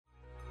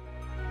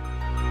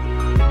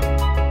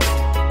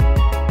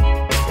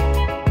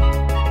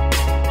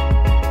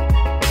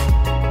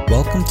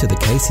to the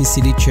Casey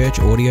City Church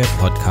audio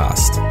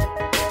podcast.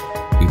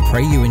 We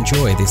pray you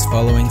enjoy this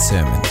following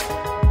sermon.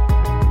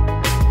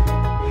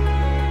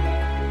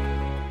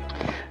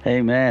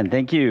 Amen.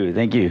 Thank you.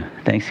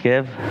 Thanks,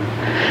 Kev.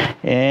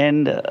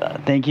 And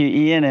thank you,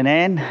 Ian and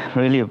Ann.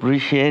 Really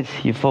appreciate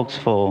you folks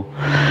for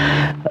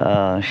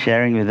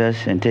sharing with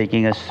us and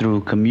taking us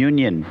through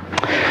communion.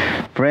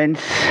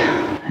 Friends,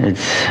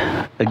 it's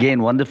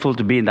again wonderful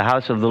to be in the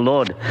house of the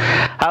Lord.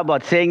 How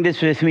about saying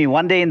this with me?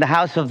 One day in the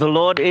house of the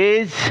Lord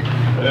is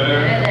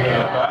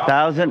a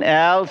thousand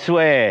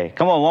elsewhere.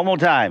 Come on, one more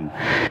time.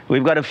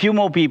 We've got a few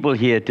more people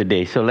here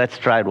today, so let's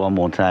try it one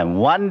more time.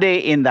 One day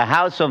in the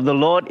house of the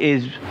Lord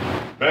is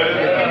better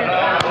than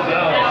 1,000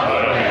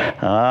 elsewhere.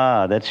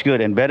 Ah, that's good.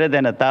 And better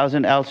than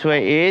 1,000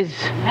 elsewhere is?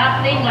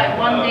 Nothing like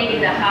one day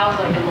in the house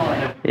of the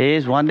Lord.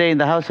 Is one day in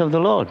the house of the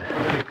Lord?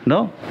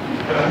 No?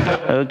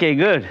 Okay,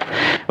 good.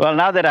 Well,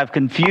 now that I've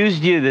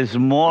confused you this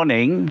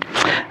morning,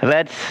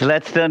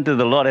 let's turn to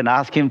the Lord and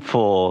ask Him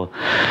for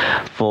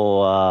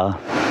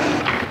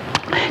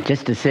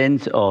just a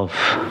sense of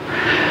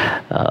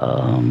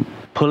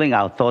pulling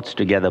our thoughts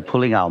together,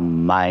 pulling our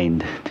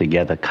mind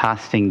together,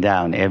 casting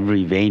down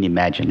every vain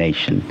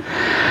imagination.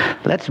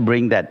 Let's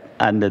bring that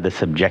under the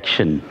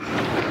subjection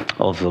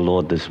of the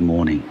Lord this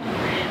morning.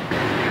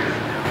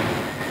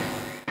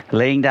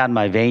 Laying down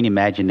my vain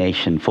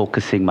imagination,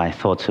 focusing my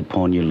thoughts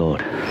upon you,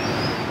 Lord.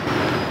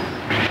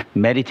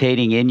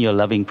 Meditating in your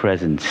loving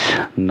presence,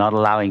 not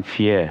allowing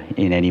fear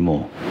in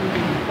anymore.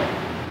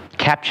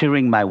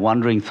 Capturing my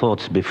wandering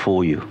thoughts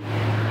before you.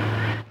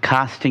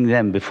 Casting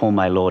them before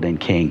my Lord and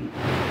King.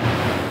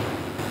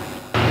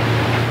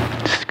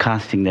 Just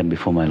casting them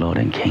before my Lord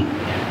and King.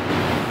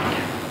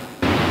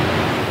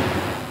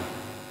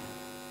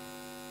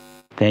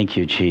 Thank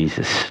you,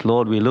 Jesus.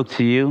 Lord, we look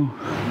to you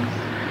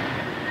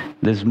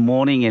this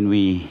morning and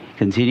we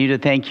continue to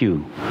thank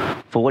you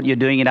for what you're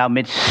doing in our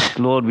midst.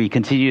 Lord, we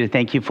continue to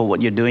thank you for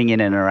what you're doing in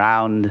and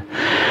around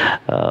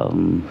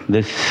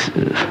this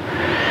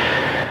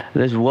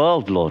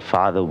world, Lord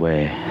Father,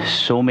 where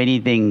so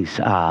many things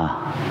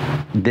are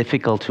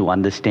difficult to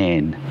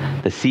understand.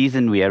 The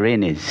season we are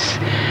in is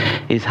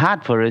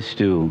hard for us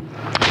to.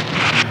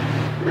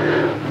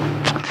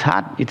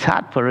 It's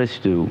hard for us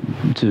to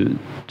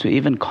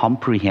even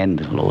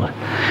comprehend, Lord.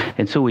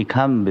 And so we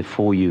come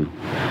before you.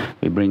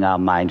 We bring our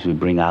minds, we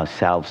bring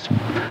ourselves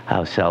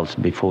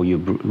before you.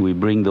 We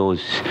bring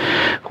those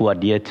who are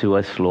dear to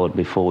us, Lord,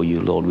 before you,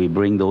 Lord. We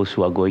bring those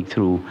who are going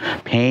through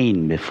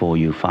pain before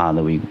you,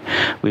 Father.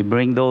 We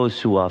bring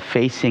those who are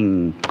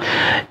facing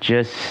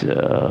just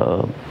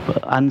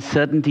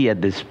uncertainty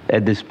at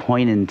this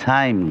point in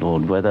time,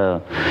 Lord,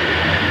 whether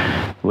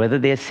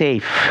they're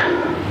safe.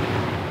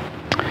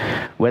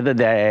 Whether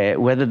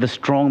the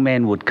strong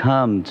man would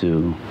come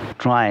to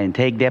try and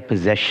take their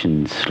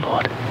possessions,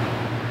 Lord.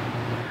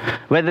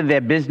 Whether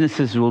their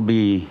businesses will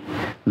be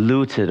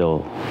looted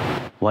or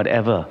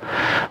whatever,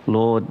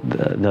 Lord,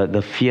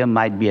 the fear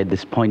might be at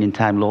this point in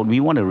time, Lord. We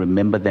want to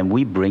remember them.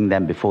 We bring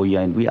them before you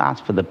and we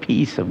ask for the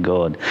peace of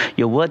God.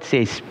 Your word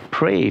says,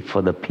 pray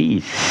for the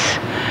peace.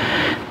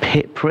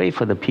 Pray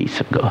for the peace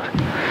of God.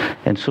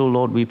 And so,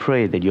 Lord, we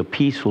pray that your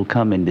peace will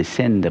come and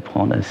descend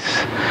upon us.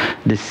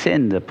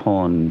 Descend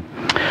upon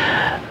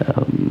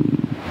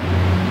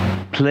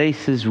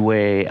places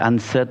where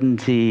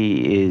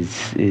uncertainty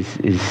is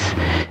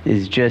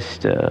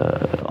just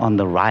on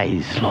the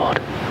rise,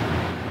 Lord.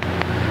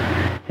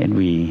 And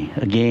we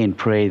again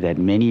pray that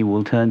many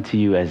will turn to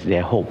you as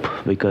their hope,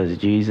 because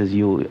Jesus,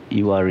 you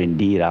are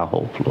indeed our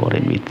hope, Lord,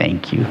 and we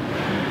thank you.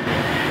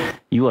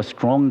 You are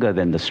stronger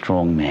than the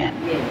strong man.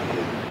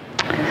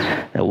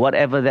 That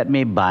whatever that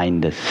may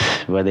bind us,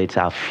 whether it's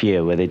our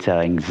fear, whether it's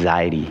our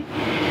anxiety,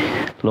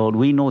 Lord,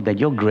 we know that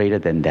you're greater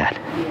than that.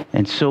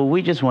 And so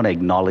we just want to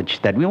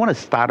acknowledge that. We want to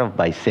start off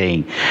by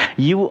saying,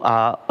 you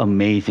are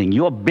amazing.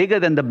 You are bigger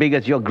than the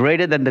biggest. You're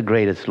greater than the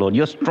greatest, Lord.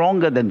 You're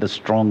stronger than the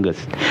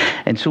strongest.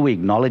 And so we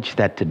acknowledge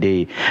that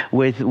today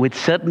with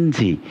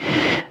certainty,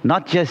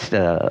 not just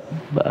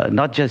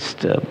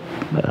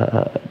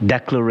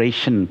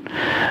declaration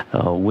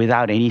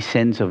without any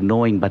sense of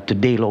knowing, but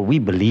today, Lord, we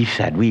believe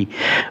that. We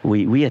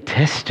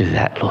attest to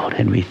that, Lord,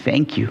 and we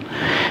thank you.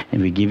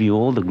 And we give you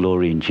all the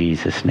glory in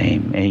Jesus'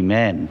 name.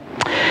 Amen.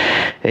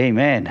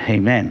 Amen.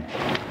 Amen.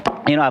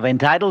 You know, I've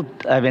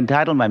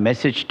entitled my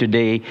message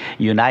today,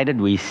 United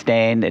We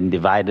Stand and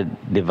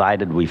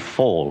Divided We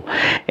Fall.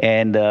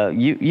 And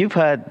you've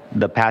heard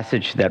the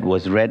passage that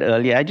was read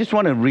earlier. I just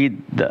want to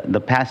read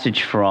the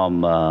passage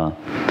from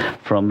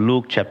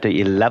Luke chapter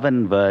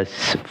 11,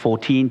 verse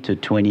 14 to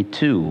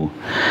 22.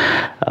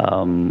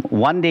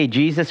 One day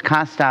Jesus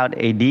cast out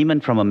a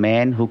demon from a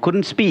man who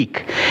couldn't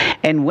speak.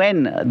 And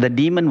when the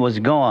demon was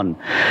gone,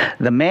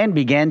 the man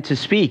began to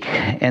speak,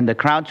 and the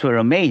crowds were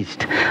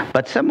amazed.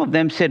 But some of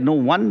them said, no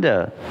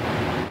wonder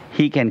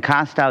he can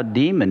cast out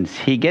demons.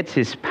 He gets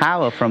his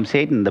power from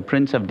Satan, the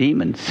prince of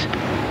demons.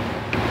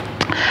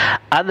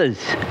 Others,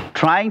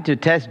 trying to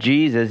test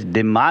Jesus,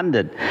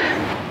 demanded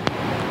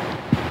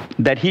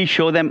that he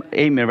show them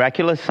a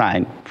miraculous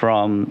sign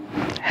from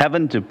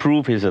heaven to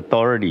prove his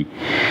authority.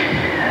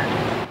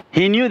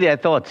 He knew their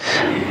thoughts.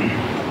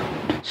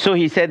 So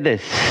he said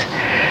this: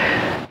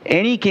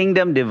 any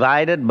kingdom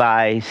divided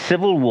by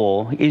civil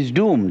war is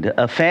doomed.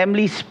 A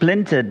family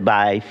splintered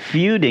by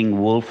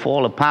feuding will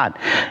fall apart.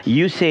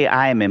 You say,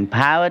 I am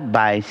empowered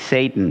by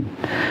Satan.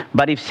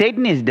 But if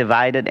Satan is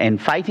divided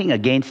and fighting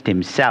against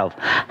himself,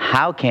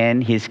 how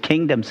can his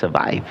kingdom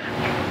survive?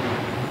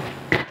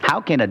 How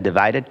can a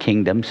divided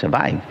kingdom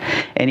survive?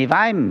 And if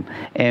I'm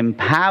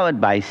empowered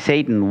by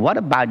Satan, what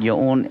about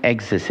your own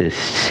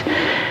exorcists?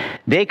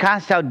 They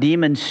cast out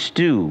demons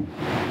too.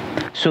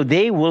 So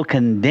they will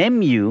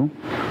condemn you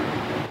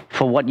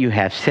for what you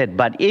have said.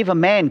 But if a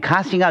man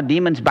casting out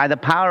demons by the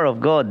power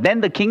of God,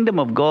 then the kingdom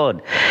of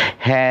God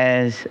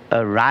has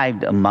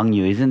arrived among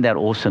you. Isn't that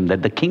awesome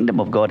that the kingdom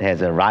of God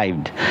has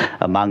arrived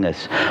among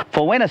us?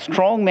 For when a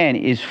strong man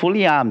is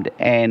fully armed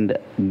and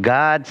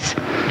guards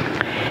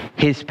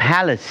his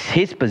palace,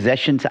 his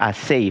possessions are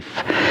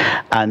safe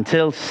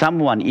until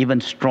someone even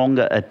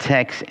stronger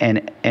attacks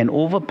and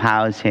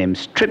overpowers him,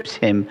 strips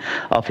him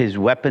of his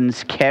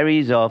weapons,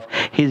 carries off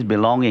his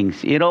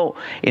belongings. You know,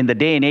 in the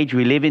day and age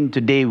we live in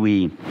today,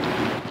 we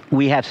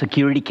have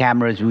security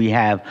cameras, we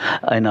have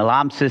an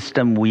alarm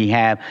system, we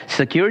have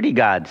security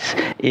guards,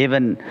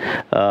 even,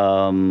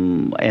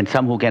 and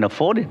some who can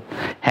afford it,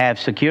 have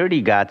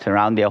security guards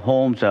around their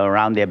homes or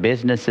around their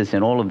businesses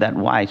and all of that.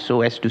 Why?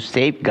 So as to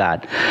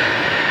safeguard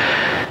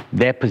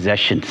their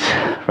possessions,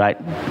 right?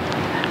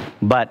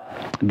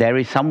 But there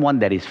is someone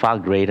that is far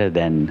greater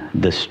than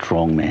the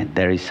strong man.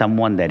 There is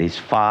someone that is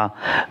far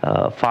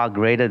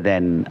greater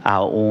than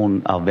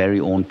our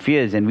very own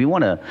fears, and we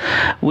want to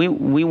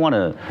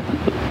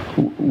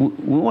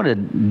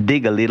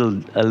dig a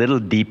little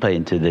deeper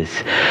into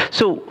this.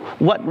 So,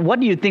 what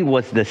do you think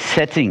was the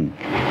setting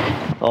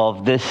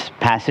of this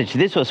passage?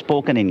 This was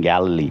spoken in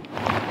Galilee,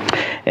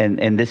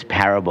 and this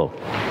parable.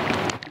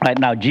 Right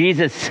now,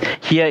 Jesus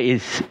here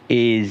is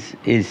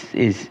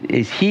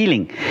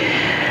healing,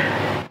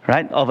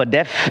 right, of a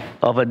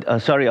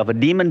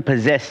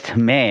demon-possessed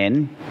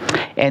man,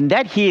 and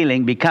that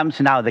healing becomes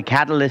now the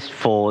catalyst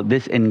for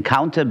this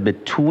encounter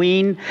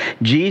between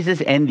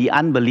Jesus and the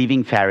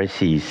unbelieving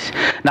Pharisees.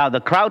 Now, the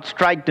crowds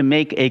tried to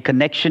make a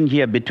connection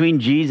here between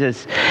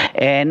Jesus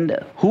and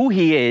who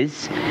he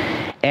is,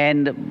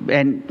 and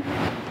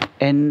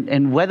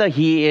whether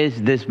he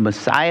is this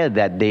Messiah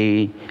that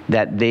they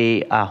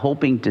are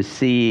hoping to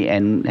see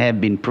and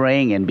have been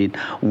praying and been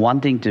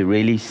wanting to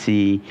really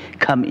see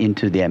come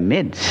into their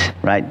midst,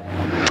 right?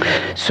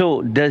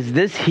 So does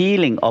this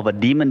healing of a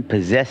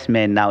demon-possessed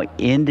man now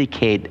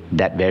indicate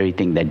that very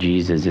thing, that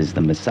Jesus is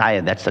the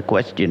Messiah? That's the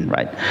question,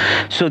 right?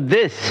 So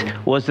this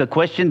was the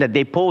question that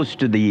they posed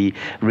to the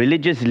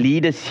religious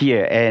leaders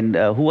here. And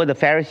who were the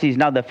Pharisees?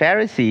 Now the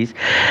Pharisees,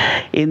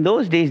 in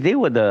those days, they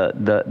were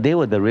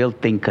the real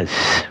thinkers,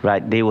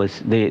 right?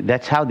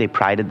 That's how they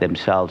prided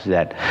themselves,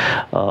 that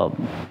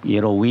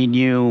we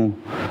knew,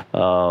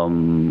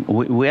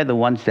 we're the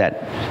ones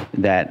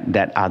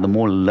that are the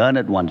more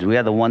learned ones. We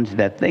are the ones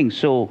that think.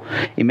 So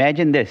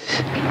imagine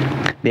this: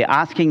 they're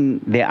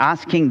asking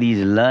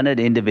these learned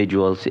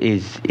individuals,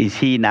 is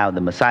he now the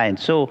Messiah? And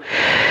so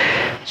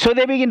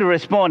they begin to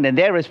respond, and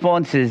their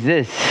response is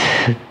this: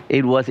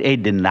 it was a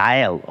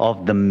denial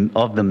of the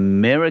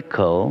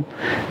miracle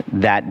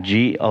that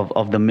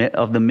of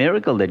the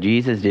miracle that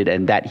Jesus did,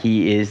 and that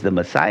he is the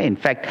Messiah. In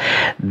fact,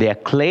 their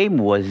claim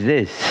was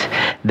this: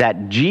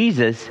 that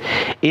Jesus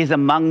is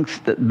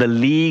amongst the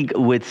league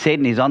with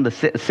Satan. He's on the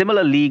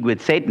similar league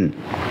with Satan,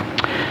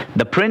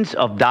 the prince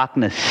of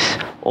darkness,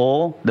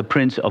 or the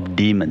prince of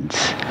demons.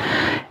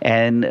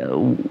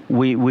 And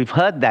we've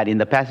heard that in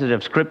the passage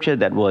of scripture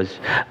that was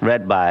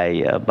read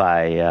by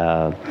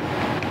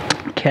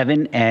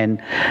Kevin,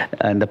 and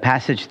the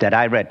passage that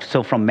I read.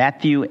 So from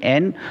Matthew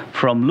and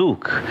from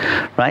Luke,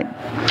 right?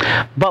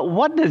 But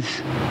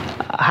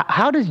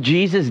how does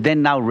Jesus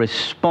then now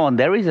respond?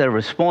 There is a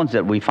response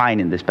that we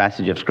find in this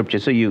passage of scripture.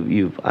 So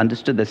you've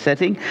understood the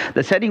setting.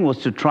 The setting was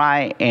to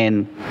try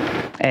and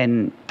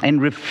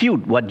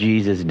refute what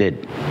Jesus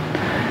did.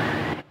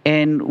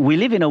 And we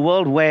live in a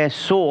world where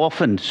so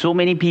often, so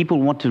many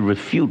people want to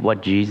refute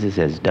what Jesus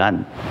has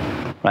done,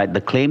 right? The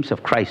claims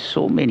of Christ,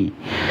 so many.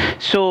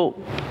 So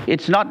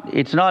it's not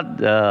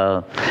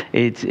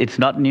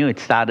new. It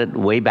started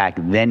way back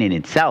then in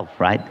itself,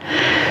 right?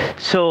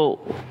 So,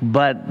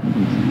 but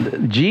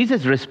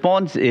Jesus'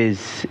 response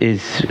is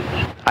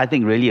I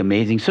think really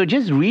amazing. So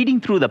just reading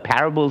through the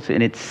parables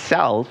in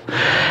itself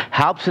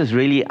helps us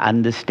really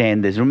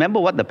understand this. Remember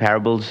what the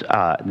parables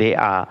are. They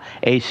are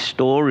a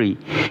story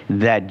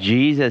that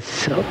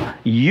Jesus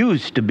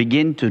used to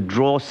begin to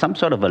draw some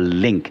sort of a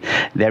link.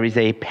 There is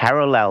a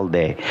parallel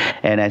there.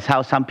 And as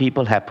how some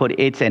people have put it,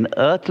 it's an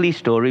earthly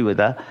story with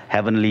a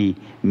heavenly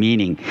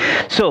meaning.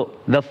 So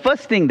the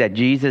first thing that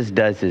Jesus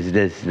does is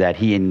this, that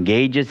he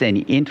engages and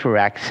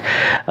interacts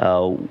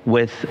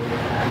with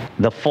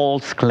the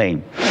false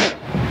claim.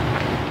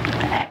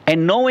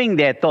 And knowing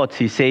their thoughts,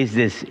 he says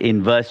this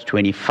in verse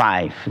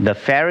 25. The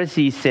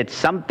Pharisees said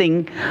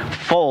something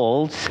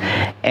false,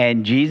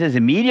 and Jesus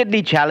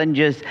immediately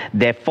challenges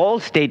their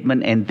false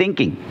statement and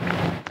thinking.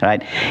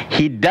 Right?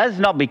 He does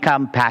not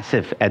become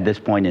passive at this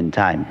point in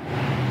time,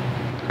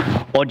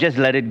 or just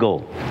let it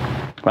go.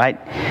 Right?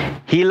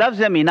 He loves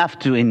them enough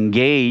to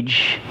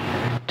engage,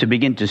 to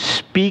begin to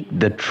speak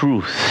the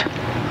truth,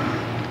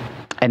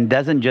 and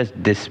doesn't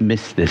just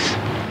dismiss this.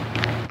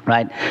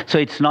 Right? So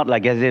it's not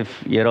like as if,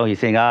 he's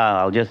saying,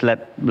 I'll just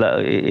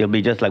it'll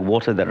be just like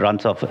water that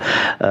runs off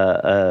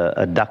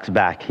a duck's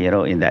back,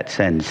 in that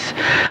sense.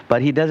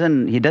 But he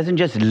doesn't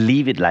just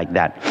leave it like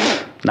that.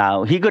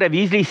 Now, he could have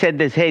easily said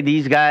this, hey,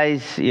 these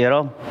guys,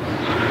 they're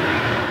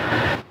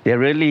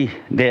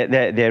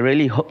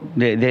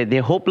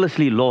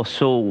hopelessly lost.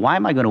 So why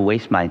am I going to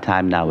waste my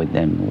time now with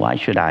them? Why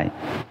should I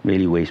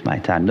really waste my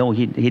time? No,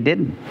 he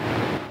didn't.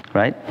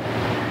 Right?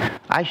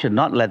 I should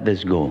not let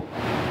this go.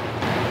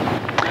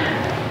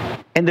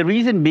 And the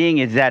reason being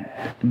is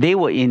that they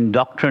were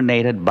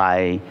indoctrinated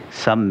by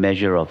some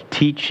measure of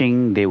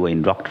teaching. They were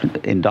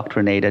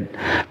indoctrinated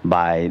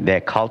by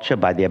their culture,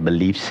 by their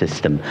belief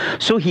system.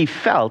 So he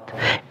felt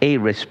a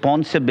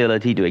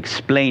responsibility to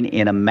explain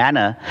in a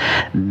manner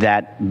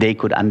that they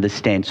could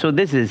understand. So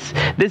this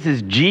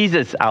is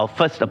Jesus, our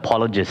first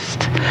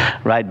apologist,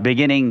 right?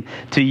 Beginning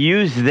to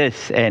use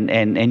this,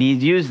 and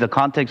he's used the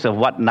context of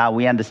what now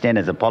we understand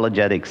as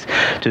apologetics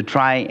to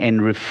try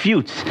and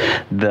refute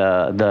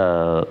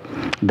the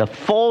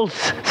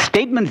false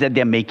statements that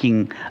they're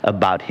making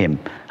about him.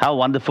 How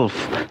wonderful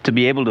to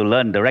be able to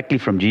learn directly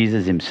from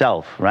Jesus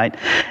himself, right?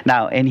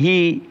 Now, and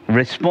he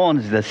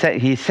responds,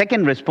 his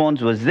second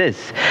response was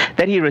this,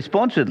 that he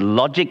responds with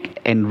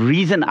logic and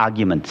reason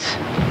arguments,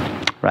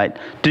 right?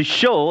 To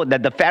show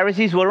that the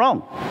Pharisees were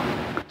wrong.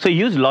 So he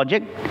used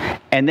logic,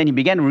 and then he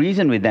began to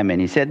reason with them,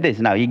 and he said this.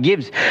 Now, he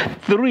gives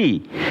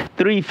three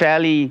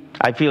fairly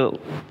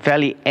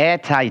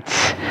airtight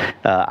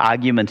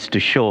arguments to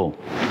show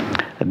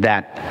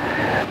that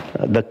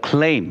the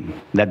claim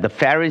that the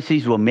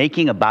Pharisees were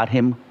making about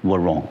him were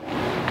wrong.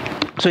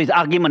 So his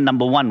argument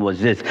number one was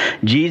this.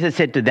 Jesus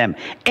said to them,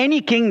 any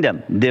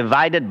kingdom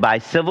divided by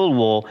civil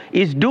war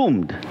is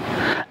doomed.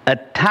 A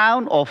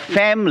town or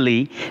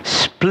family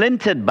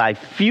splintered by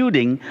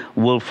feuding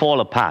will fall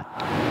apart.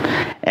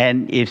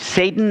 And if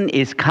Satan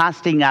is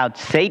casting out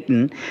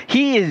Satan,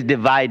 he is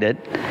divided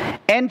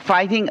and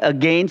fighting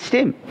against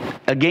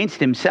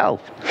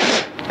himself.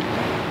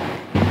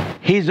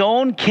 His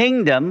own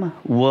kingdom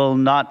will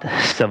not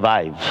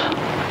survive.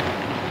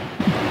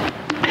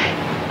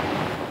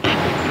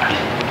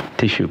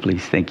 Tissue,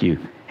 please. Thank you.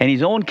 And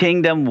his own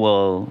kingdom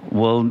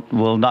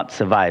will not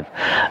survive.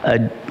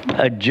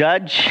 A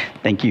judge,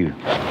 thank you.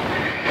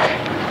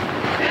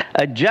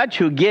 A judge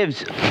who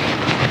gives,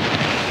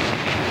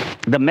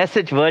 the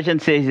Message version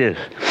says this,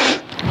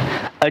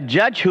 a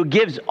judge who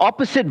gives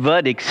opposite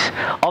verdicts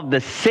of the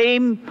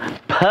same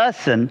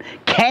person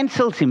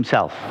cancels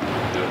himself.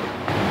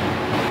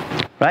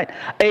 Right?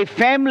 A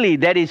family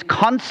that is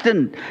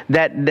constant,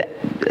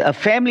 a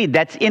family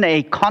that's in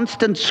a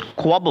constant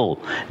squabble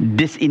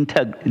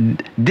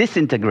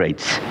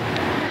disintegrates.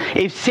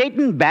 If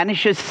Satan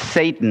banishes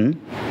Satan,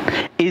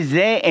 is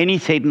there any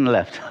Satan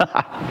left?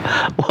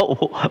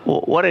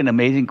 What an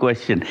amazing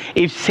question.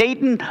 If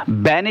Satan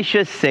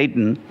banishes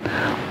Satan,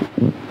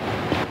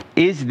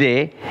 is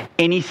there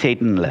any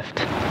Satan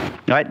left?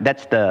 Right?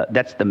 That's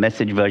the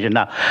Message version.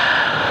 Now,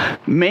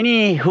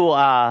 many who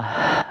are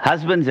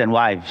husbands and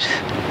wives,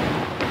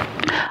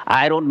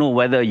 I don't know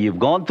whether you've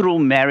gone through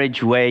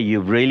marriage where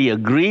you've really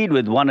agreed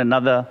with one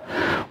another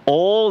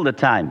all the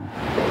time.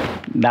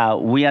 Now,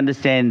 we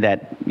understand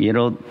that,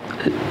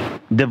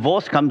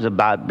 divorce comes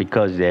about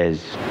because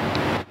there's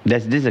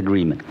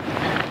disagreement.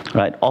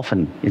 Right?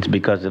 Often it's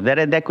because of that,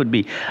 and there could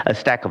be a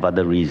stack of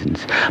other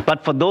reasons.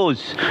 But for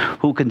those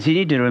who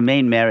continue to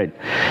remain married,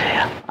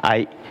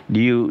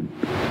 you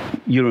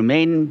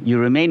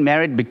remain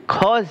married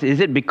because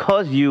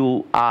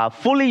you are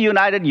fully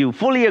united, you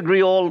fully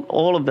agree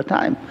all of the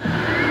time?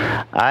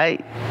 I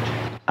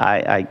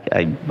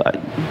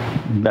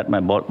bet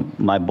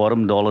my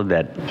bottom dollar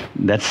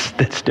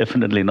that's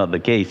definitely not the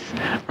case,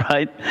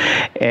 right?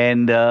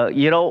 And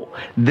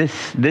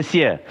this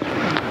year,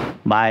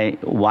 my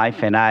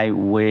wife and I,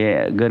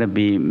 we're going to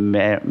be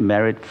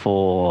married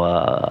for,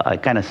 I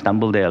kind of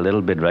stumbled there a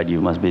little bit, right? You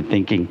must be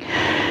thinking,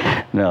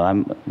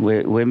 no,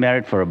 we're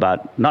married for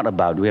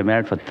we're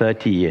married for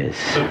 30 years.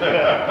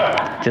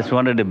 Just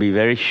wanted to be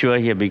very sure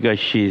here because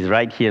she's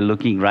right here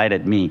looking right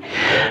at me,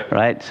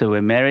 right? So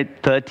we're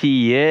married 30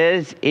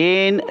 years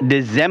in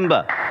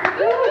December,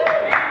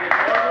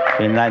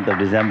 29th of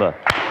December.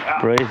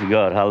 Praise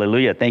God.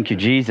 Hallelujah. Thank you,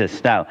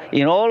 Jesus. Now,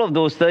 in all of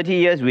those 30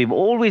 years, we've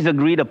always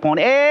agreed upon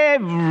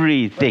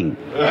everything.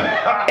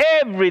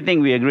 Everything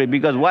we agree.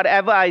 Because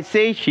whatever I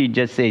say, she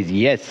just says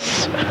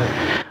yes.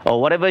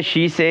 Or whatever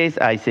she says,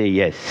 I say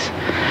yes.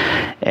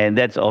 And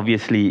that's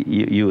obviously,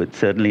 you would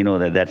certainly know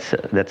that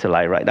that's a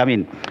lie, right? I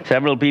mean,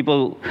 several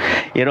people,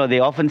 they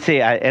often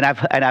say, and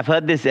I've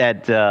heard this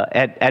at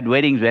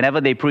weddings, whenever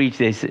they preach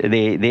this,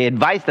 they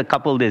advise the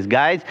couple this,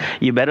 guys,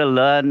 you better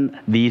learn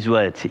these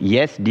words.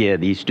 Yes, dear,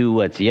 these two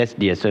words, yes,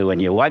 dear. So when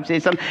your wife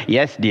says something,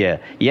 yes, dear,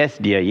 yes,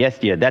 dear, yes,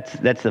 dear.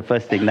 That's the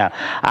first thing. Now,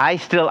 I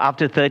still,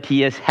 after 30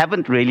 years,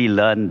 haven't really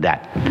learned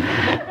that.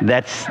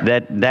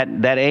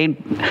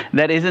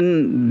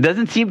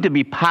 Doesn't seem to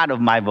be part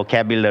of my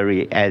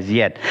vocabulary as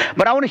yet.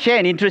 But I want to share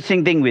an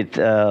interesting thing with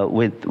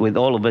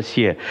all of us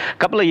here. A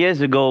couple of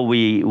years ago,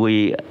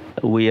 we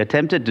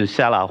attempted to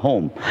sell our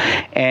home,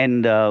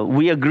 and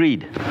we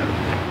agreed.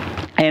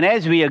 And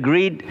as we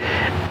agreed,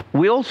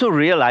 we also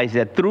realized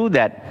that through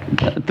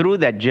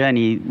that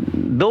journey,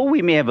 though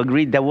we may have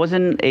agreed, there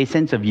wasn't a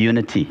sense of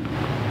unity.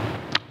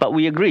 But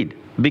we agreed,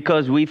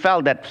 because we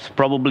felt that's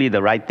probably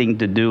the right thing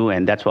to do,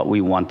 and that's what we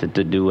wanted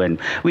to do, and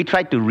we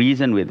tried to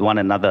reason with one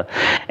another,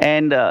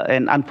 and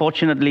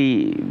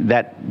unfortunately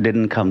that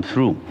didn't come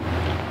through.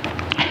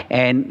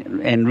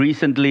 And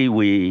recently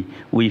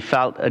we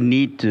felt a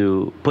need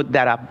to put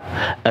that up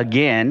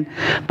again,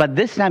 but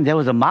this time there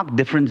was a marked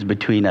difference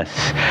between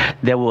us.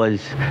 There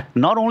was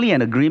not only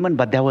an agreement,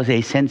 but there was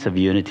a sense of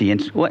unity.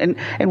 And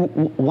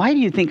why do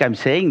you think I'm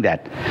saying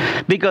that?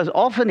 Because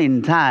often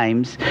in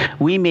times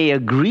we may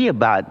agree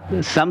about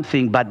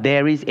something, but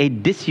there is a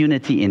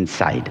disunity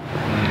inside.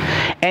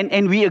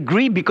 And we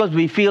agree because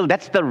we feel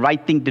that's the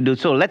right thing to do.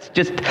 So let's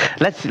just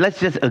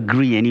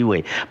agree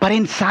anyway. But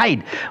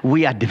inside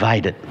we are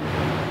divided.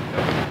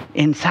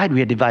 Inside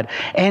we are divided.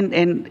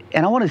 And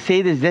I want to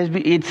say this,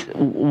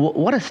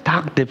 what a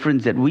stark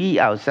difference that we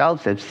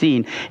ourselves have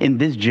seen in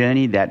this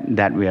journey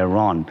that we are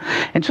on.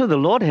 And so the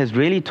Lord has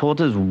really taught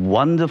us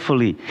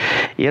wonderfully,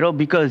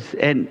 because,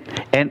 and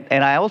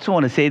I also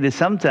want to say this,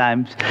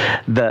 sometimes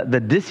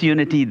the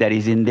disunity that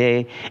is in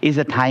there is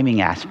a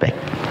timing aspect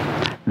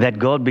that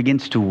God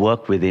begins to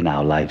work within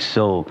our lives.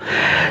 So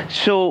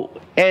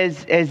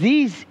as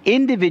these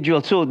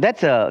individuals, so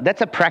that's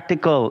a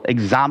practical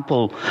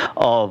example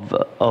of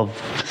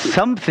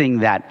something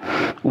that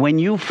when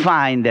you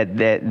find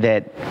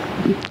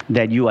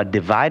that you are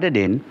divided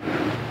in,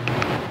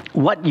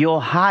 what your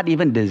heart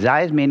even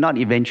desires may not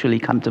eventually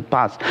come to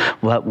pass.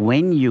 But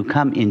when you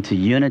come into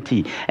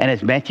unity, and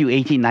as Matthew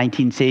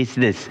 18:19 says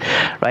this,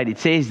 right? It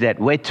says that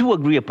where two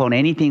agree upon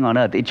anything on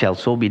earth, it shall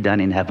so be done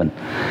in heaven.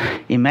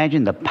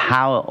 Imagine the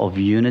power of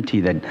unity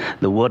that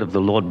the word of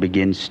the Lord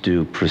begins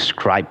to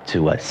prescribe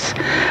to us,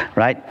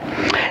 right?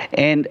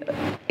 And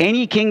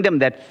any kingdom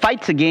that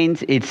fights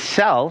against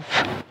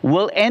itself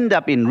will end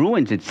up in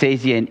ruins, it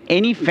says here, and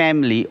any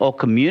family or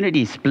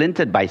community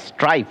splintered by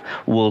strife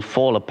will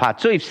fall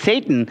apart. So if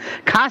Satan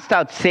cast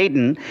out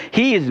Satan,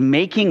 he is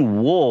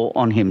making war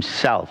on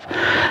himself.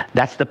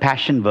 That's the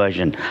Passion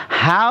version.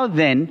 How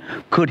then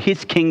could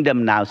his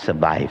kingdom now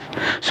survive?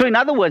 So in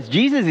other words,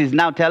 Jesus is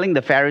now telling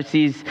the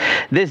Pharisees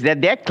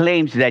that their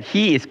claims that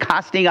he is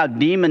casting out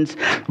demons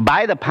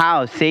by the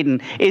power of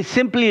Satan is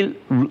simply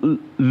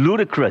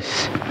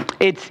ludicrous.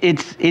 It's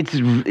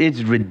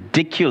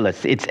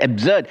ridiculous. It's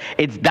absurd.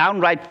 It's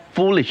downright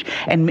foolish,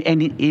 and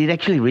it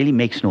actually really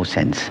makes no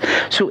sense.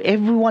 So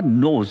everyone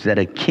knows that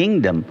a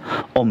kingdom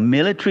or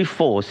military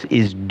force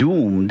is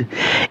doomed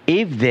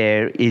if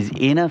there is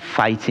inner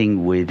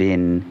fighting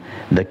within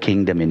the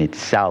kingdom in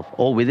itself,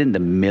 or within the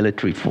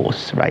military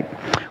force, right?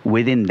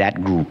 Within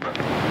that group.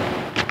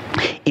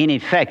 In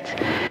effect,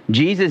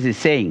 Jesus is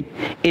saying,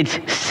 it's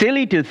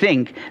silly to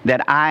think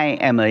that I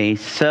am a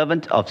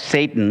servant of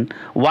Satan,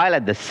 while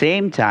at the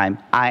same time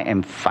I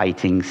am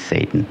fighting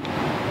Satan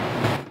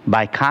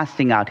by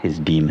casting out his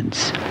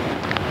demons.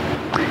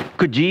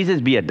 Could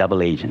Jesus be a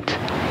double agent?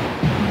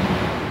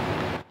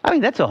 I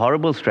mean, that's a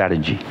horrible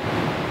strategy.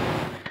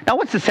 Now,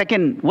 what's the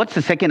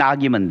second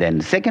argument then?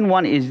 The second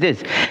one is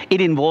this: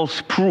 it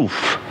involves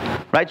proof,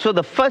 right? So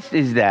the first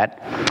is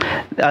that,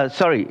 the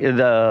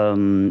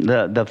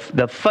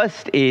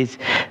first is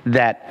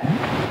that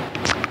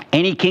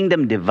any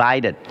kingdom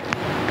divided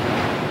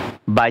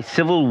by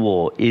civil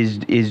war is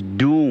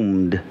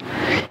doomed.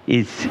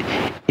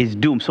 Is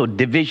doomed. So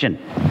division.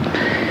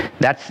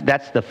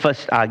 That's the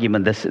first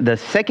argument. The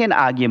second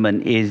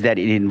argument is that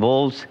it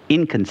involves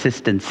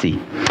inconsistency.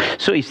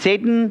 So if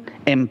Satan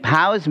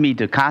empowers me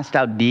to cast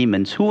out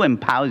demons, who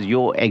empowers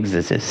your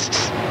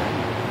exorcists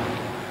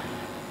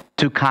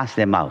to cast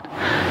them out?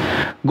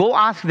 Go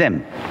ask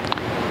them.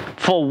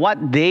 For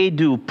what they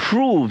do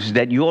proves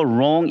that you're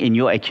wrong in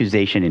your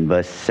accusation. In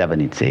verse 7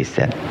 it says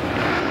that.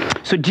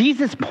 So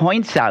Jesus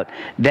points out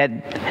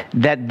that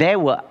there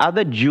were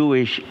other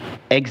Jewish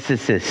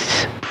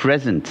exorcists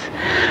present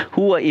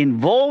who were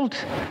involved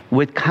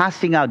with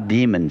casting out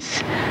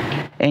demons.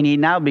 And he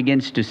now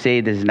begins to say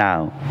this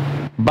now.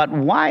 But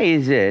why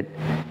is it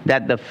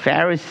that the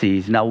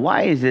Pharisees,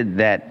 why is it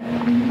that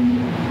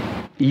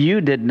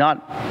you did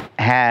not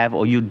have,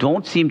 or you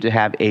don't seem to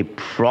have a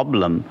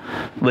problem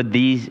with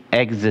these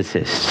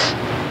exorcists?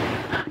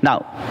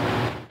 Now,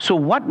 so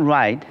what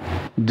right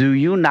do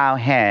you now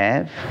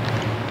have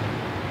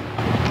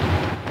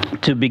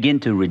to begin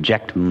to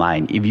reject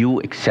mine if you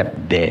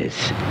accept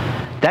theirs.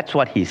 That's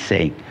what he's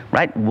saying,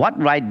 right? What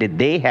right did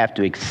they have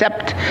to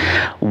accept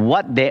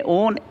what their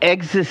own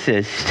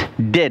exorcist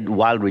did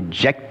while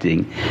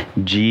rejecting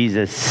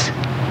Jesus,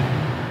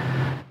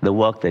 the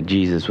work that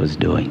Jesus was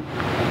doing?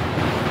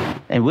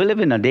 And we live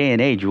in a day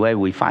and age where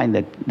we find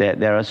that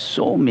there are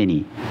so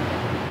many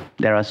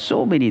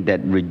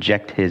that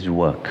reject his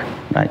work,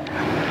 right?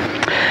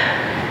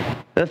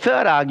 The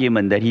third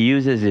argument that he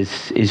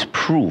uses is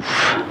proof.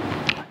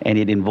 And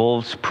it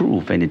involves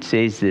proof, and it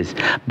says this: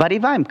 but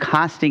if I'm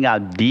casting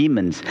out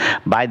demons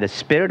by the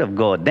Spirit of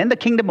God, then the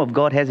kingdom of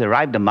God has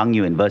arrived among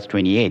you, in verse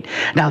 28.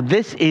 Now,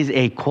 this is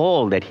a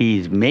call that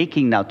he's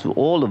making now to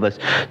all of us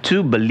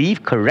to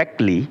believe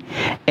correctly,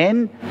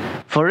 and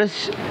for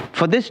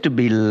this to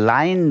be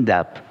lined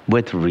up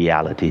with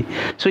reality.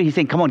 So he's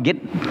saying, come on, get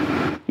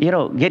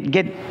real.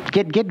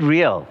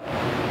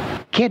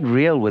 Get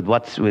real with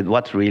what's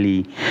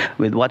really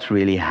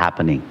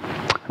happening.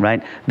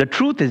 Right? The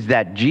truth is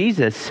that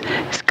Jesus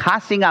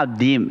casting out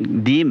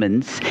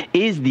demons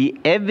is the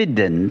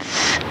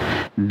evidence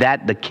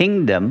that the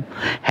kingdom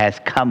has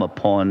come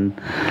upon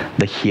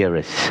the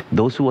hearers,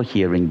 those who are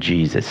hearing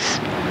Jesus.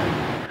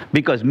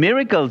 Because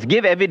miracles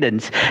give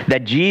evidence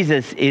that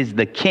Jesus is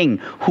the King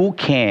who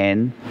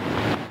can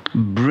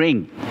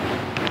bring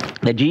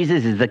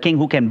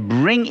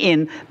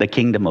in the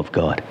kingdom of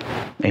God.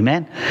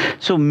 Amen?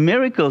 So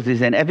miracles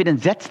is an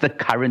evidence. That's the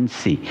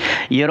currency.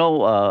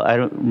 I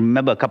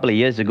remember a couple of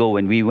years ago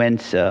when we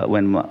went,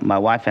 when my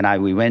wife and I,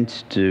 we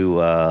went to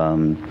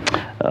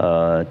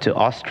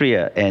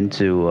Austria and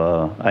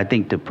I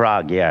think to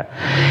Prague, yeah.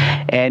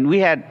 And we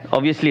had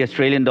obviously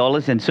Australian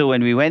dollars, and so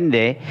when we went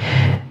there,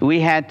 we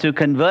had to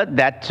convert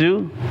that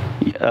to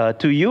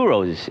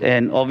euros.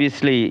 And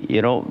obviously,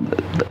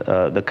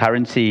 the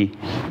currency,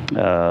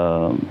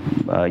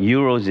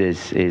 euros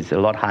is a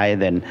lot higher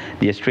than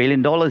the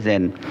Australian dollars,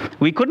 and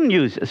we couldn't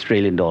use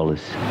Australian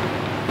dollars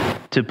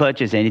to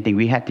purchase anything.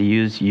 We had to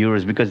use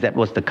euros because that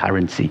was the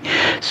currency.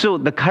 So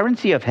the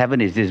currency of heaven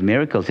is these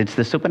miracles. It's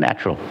the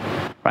supernatural,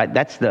 right?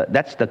 That's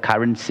the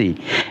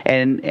currency.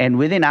 And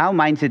within our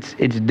minds,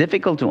 it's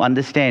difficult to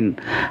understand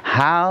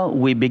how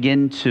we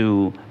begin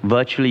to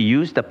virtually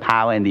use the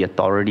power and the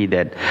authority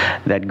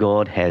that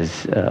God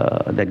has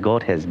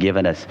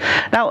given us.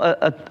 Now,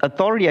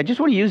 authority. I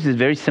just want to use this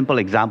very simple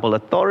example.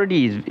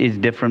 Authority is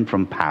different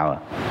from power,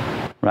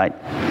 right?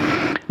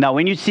 Now,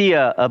 when you see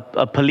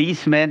a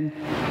policeman,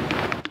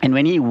 and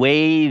when he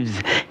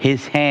waves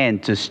his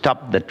hand to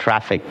stop the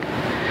traffic,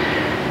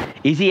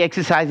 is he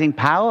exercising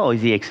power or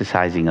is he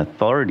exercising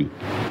authority?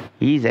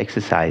 He's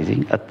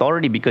exercising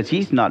authority because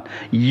he's not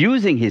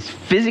using his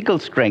physical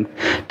strength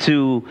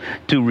to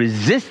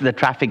resist the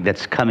traffic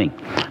that's coming.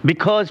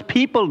 Because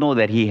people know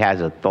that he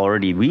has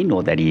authority. We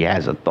know that he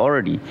has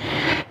authority.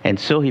 And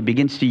so he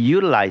begins to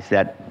utilize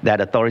that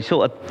authority.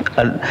 So,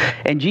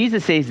 and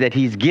Jesus says that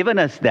he's given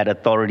us that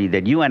authority,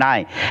 that you and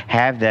I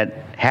have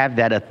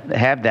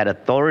that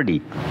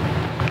authority.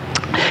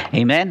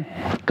 Amen.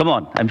 Come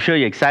on. I'm sure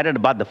you're excited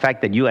about the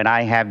fact that you and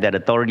I have that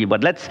authority.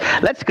 But let's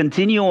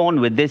continue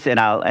on with this, and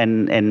I'll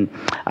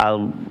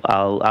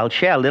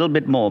share a little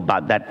bit more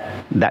about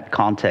that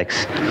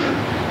context.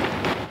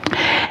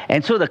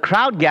 And so the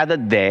crowd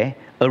gathered there.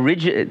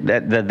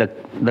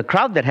 The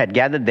crowd that had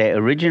gathered there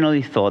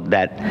originally thought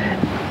that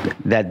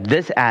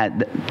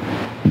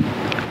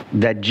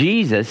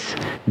Jesus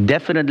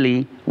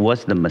definitely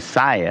was the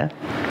Messiah.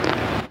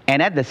 And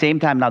at the same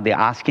time, now they're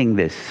asking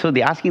this. So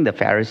they're asking the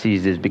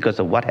Pharisees this because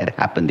of what had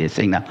happened. They're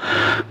saying now,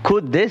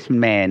 could this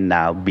man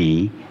now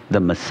be the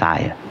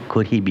Messiah?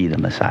 Could he be the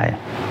Messiah?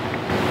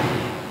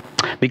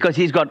 Because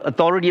he's got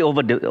authority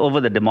over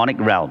the demonic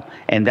realm.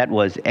 And that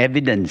was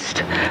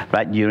evidenced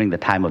right during the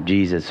time of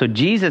Jesus. So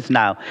Jesus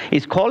now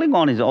is calling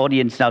on his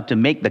audience now to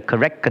make the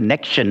correct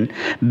connection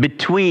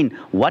between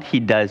what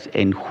he does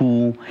and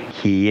who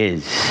he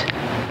is.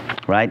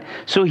 Right?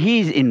 So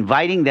he's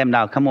inviting them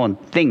now, come on,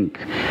 think.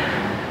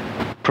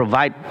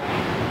 Provide.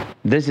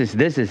 This is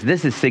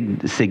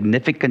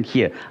significant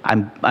here.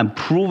 I'm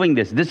proving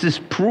this. This is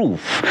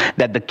proof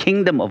that the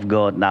kingdom of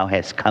God now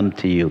has come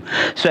to you.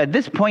 So at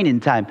this point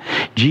in time,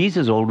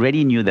 Jesus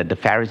already knew that the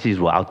Pharisees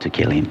were out to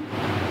kill him.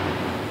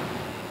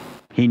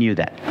 He knew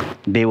that.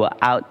 They were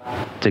out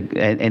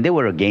and they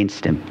were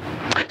against him.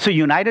 So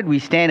united we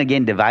stand,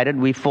 again divided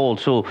we fall.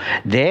 So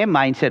their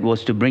mindset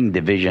was to bring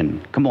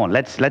division. Come on,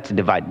 let's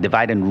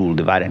divide and rule,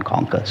 divide and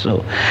conquer.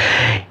 So,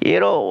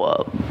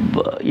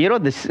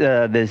 this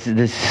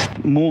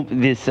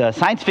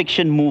science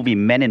fiction movie,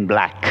 Men in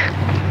Black.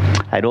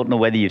 I don't know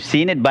whether you've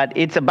seen it, but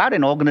it's about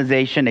an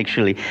organization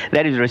actually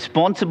that is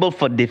responsible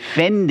for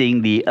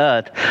defending the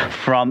earth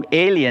from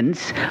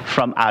aliens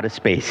from outer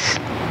space.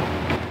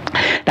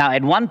 Now,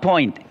 at one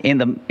point in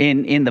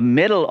the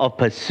middle of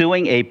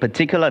pursuing a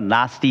particular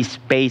nasty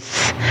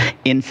space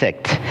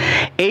insect,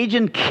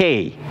 Agent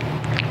K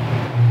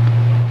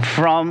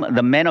from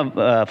the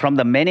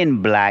Men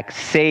in Black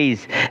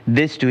says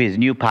this to his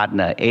new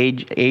partner,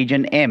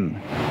 Agent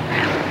M.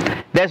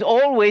 There's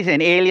always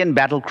an alien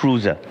battle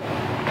cruiser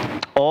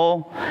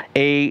or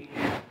a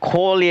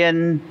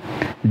Corleone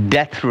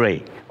death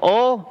ray,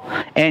 or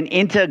an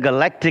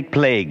intergalactic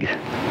plague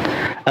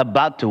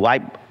about to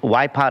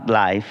wipe out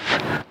life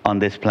on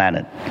this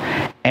planet.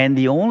 And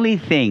the only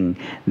thing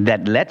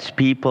that lets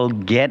people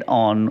get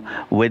on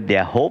with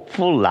their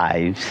hopeful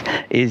lives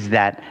is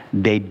that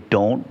they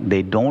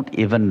don't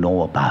even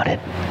know about it.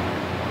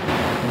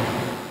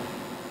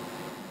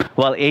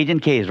 Well,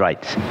 Agent K is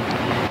right.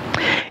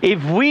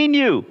 If we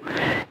knew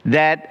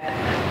that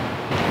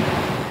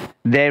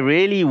there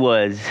really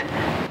was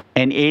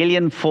an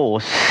alien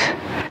force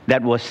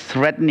that was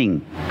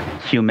threatening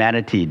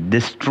humanity,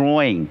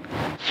 destroying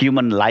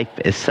human life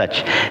as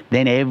such,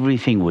 then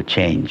everything would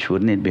change.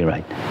 Wouldn't it be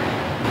right?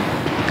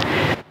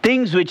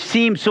 Things which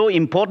seem so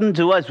important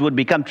to us would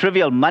become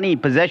trivial. Money,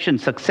 possession,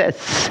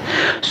 success.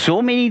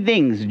 So many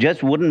things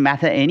just wouldn't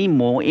matter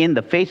anymore in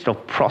the face of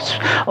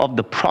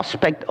the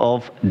prospect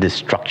of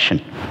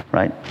destruction,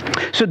 right?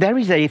 So there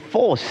is a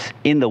force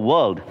in the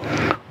world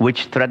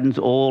which threatens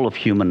all of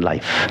human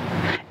life.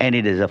 And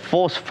it is a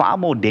force far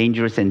more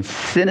dangerous and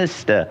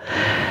sinister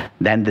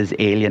than this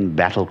alien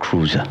battle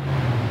cruiser,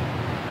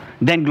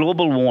 than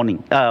global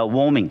warming,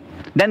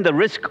 than the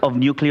risk of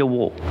nuclear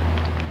war.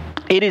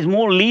 It is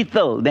more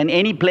lethal than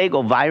any plague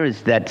or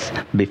virus that's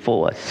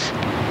before us.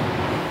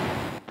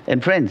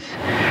 And friends,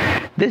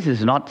 this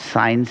is not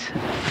science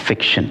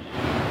fiction,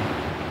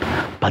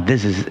 but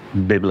this is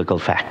biblical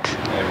fact.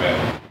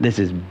 Amen. This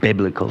is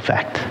biblical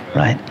fact,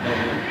 right?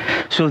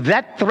 So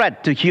that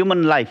threat to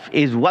human life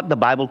is what the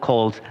Bible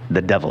calls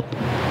the devil,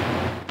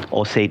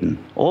 or Satan,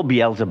 or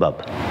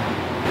Beelzebub.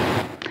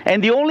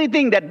 And the only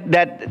thing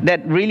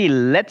that really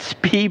lets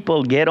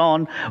people get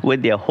on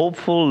with their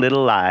hopeful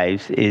little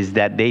lives is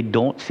that they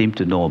don't seem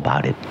to know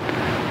about it.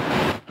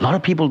 A lot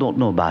of people don't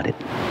know about it.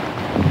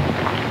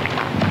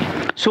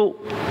 So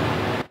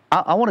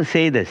I want to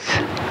say this,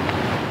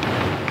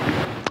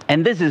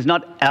 and this is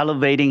not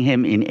elevating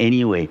him in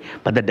any way,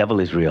 but the devil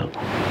is real.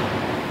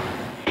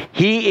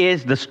 He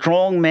is the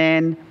strong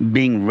man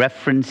being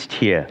referenced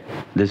here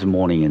this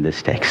morning in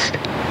this text.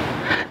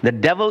 The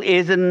devil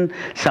isn't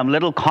some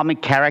little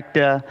comic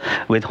character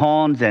with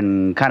horns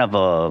and kind of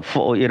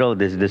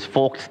this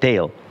forked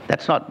tail.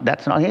 That's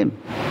not him.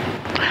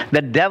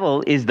 The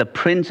devil is the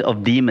prince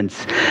of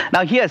demons.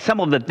 Now, here are some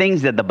of the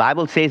things that the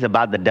Bible says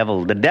about the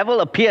devil. The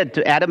devil appeared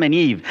to Adam and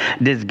Eve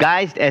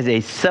disguised as a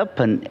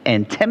serpent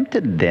and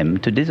tempted them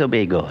to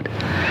disobey God.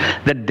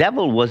 The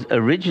devil was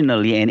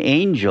originally an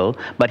angel,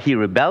 but he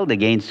rebelled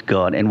against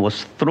God and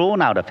was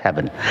thrown out of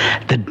heaven.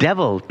 The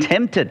devil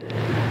tempted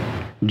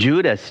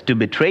Judas to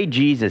betray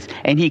Jesus,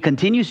 and he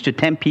continues to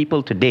tempt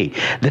people today.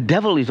 The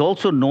devil is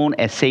also known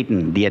as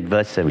Satan, the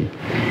adversary,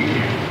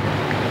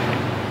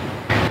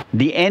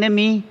 the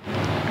enemy,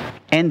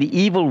 and the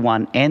evil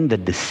one, and the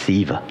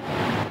deceiver.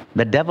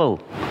 The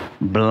devil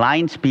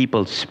blinds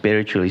people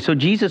spiritually. So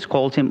Jesus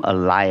calls him a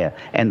liar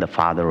and the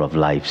father of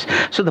lies.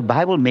 So the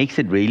Bible makes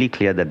it really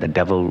clear that the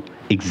devil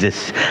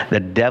exists. The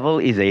devil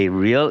is a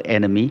real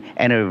enemy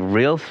and a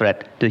real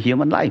threat to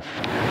human life.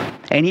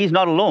 And he's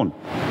not alone.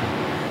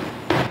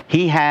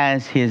 He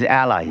has his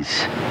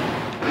allies.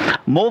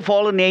 More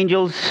fallen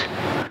angels,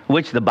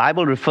 which the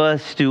Bible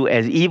refers to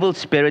as evil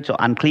spirits or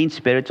unclean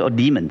spirits or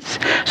demons.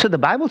 So the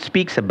Bible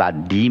speaks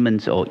about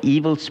demons or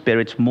evil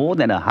spirits more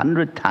than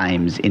 100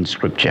 times in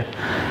Scripture.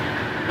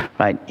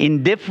 Right?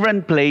 In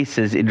different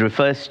places, it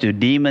refers to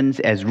demons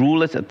as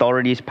rulers,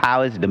 authorities,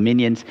 powers,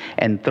 dominions,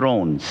 and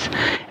thrones.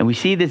 And we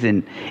see this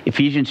in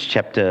Ephesians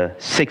chapter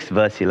 6,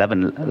 verse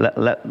 11.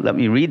 Let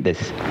me read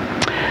this.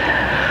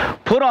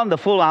 Put on the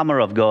full armor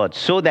of God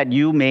so that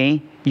you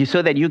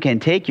can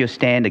take your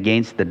stand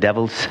against the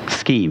devil's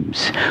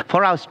schemes.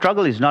 For our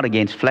struggle is not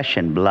against flesh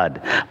and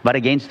blood, but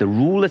against the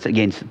rulers,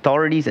 against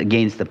authorities,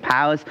 against the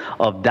powers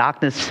of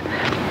darkness.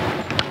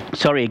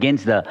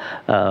 Against the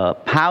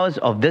powers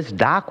of this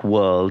dark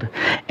world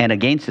and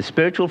against the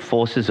spiritual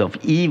forces of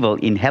evil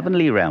in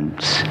heavenly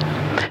realms.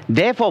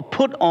 Therefore,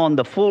 put on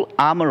the full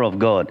armor of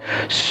God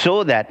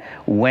so that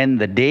when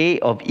the day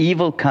of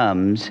evil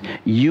comes,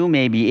 you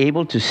may be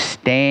able to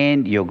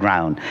stand your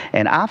ground.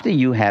 And after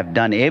you have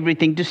done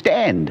everything to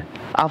stand,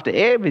 after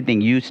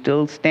everything, you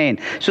still stand.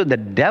 So the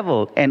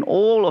devil and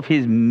all of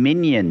his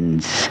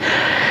minions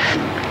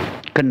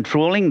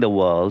controlling the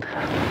world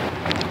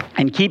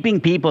and keeping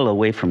people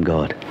away from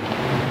God.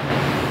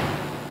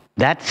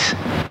 That's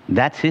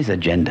his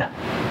agenda.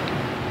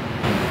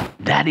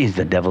 That is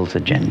the devil's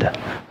agenda,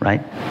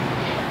 right?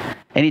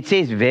 And it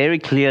says very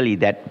clearly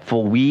that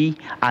for we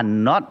are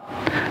not,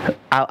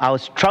 our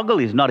struggle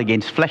is not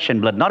against flesh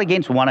and blood, not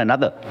against one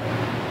another,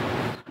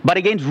 but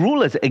against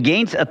rulers,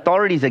 against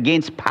authorities,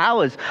 against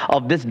powers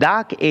of this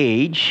dark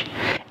age,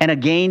 and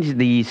against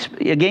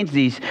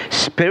these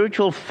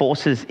spiritual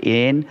forces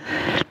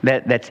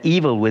that's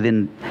evil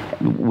within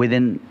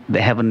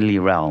the heavenly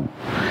realm.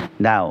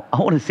 Now,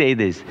 I want to say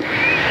this.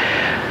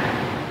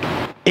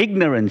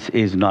 Ignorance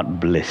is not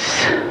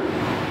bliss.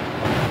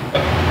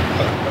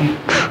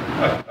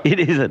 It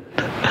isn't.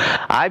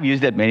 I've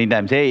used that many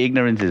times. Hey,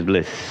 ignorance is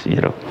bliss,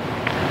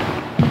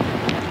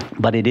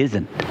 But it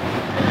isn't.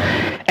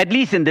 at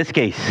least in this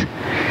case.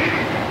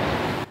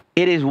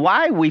 It is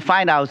why we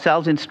find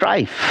ourselves in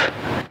strife,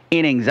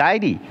 in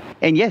anxiety,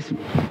 and yes,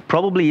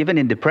 probably even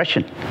in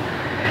depression.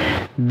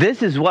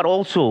 This is what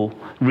also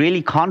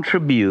really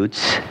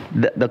contributes,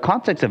 the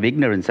context of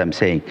ignorance, I'm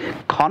saying,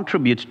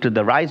 contributes to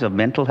the rise of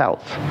mental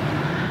health.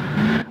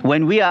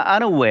 When we are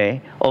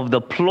unaware of the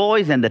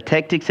ploys and the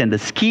tactics and the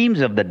schemes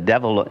of the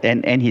devil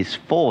and his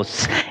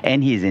force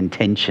and his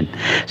intention.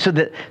 So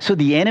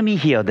the enemy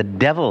here, the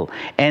devil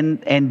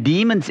and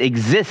demons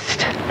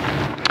exist,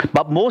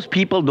 but most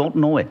people don't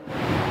know it.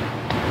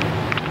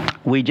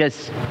 We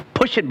just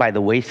push it by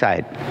the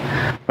wayside,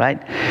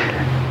 right?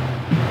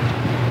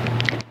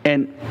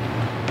 And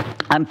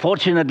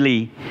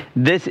unfortunately,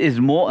 this is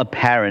more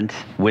apparent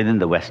within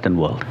the Western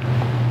world.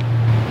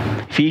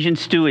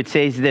 Ephesians 2, it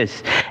says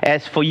this,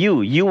 "As for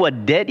you, you were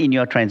dead in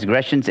your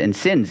transgressions and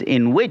sins,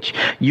 in which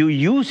you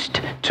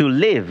used to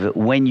live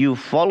when you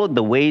followed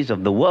the ways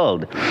of the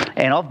world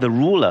and of the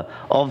ruler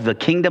of the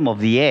kingdom of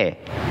the air,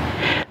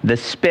 the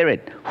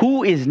Spirit,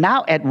 who is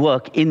now at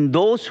work in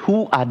those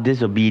who are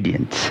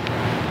disobedient."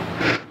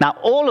 Now,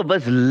 all of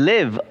us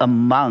live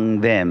among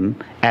them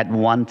at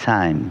one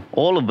time.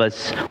 All of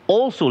us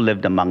also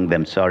lived among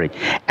them,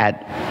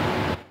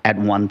 at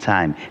one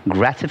time,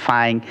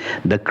 gratifying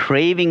the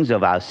cravings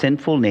of our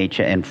sinful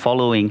nature and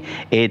following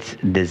its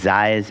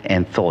desires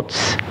and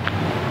thoughts.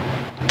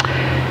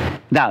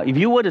 Now, if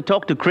you were to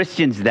talk to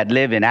Christians that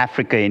live in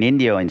Africa, in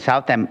India, or in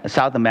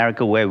South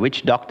America, where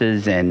witch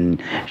doctors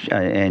and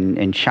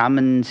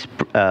shamans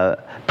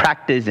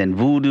practice, and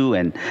voodoo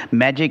and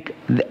magic,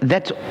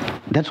 that's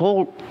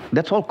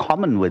all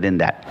common within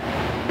that.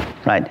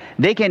 Right?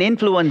 They can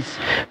influence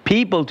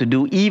people to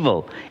do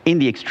evil. In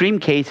the extreme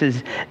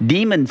cases,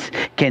 demons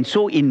can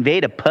so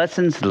invade a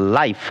person's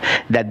life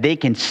that they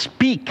can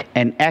speak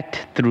and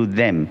act through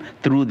them,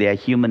 through their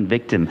human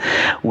victim.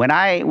 When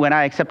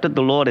I accepted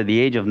the Lord at the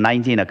age of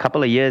 19, a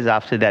couple of years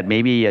after that,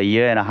 maybe a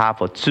year and a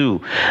half or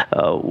two,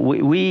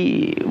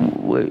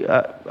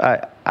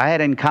 I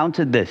had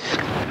encountered this,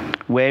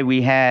 where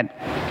we had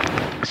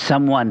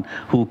someone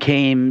who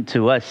came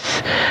to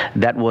us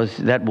that was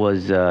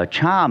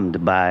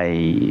charmed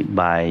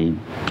by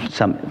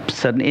some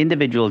certain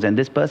individuals, and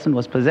this person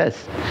was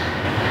possessed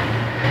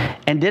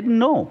and didn't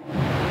know.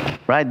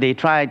 Right? They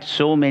tried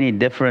so many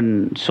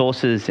different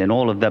sources and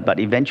all of that, but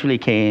eventually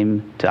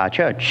came to our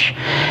church.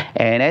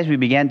 And as we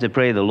began to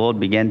pray, the Lord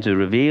began to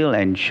reveal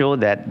and show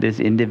that this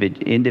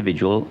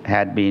individual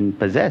had been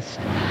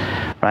possessed.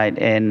 Right?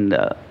 And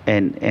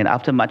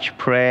after much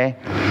prayer,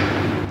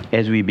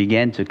 as we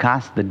began to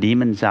cast the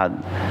demons out,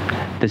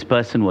 this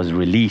person was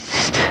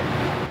released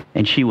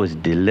and she was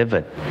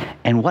delivered.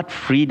 And what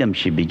freedom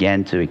she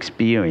began to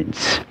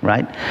experience,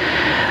 right?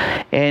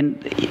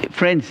 And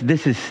friends,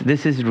 this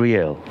is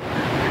real.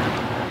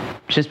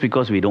 Just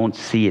because we don't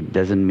see it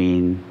doesn't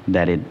mean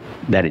that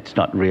it's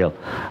not real.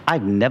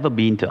 I've never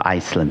been to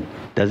Iceland.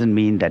 Doesn't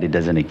mean that it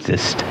doesn't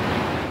exist.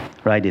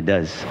 Right? It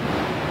does.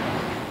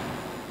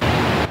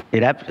 It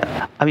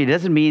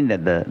doesn't mean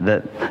that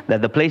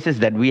the places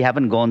that we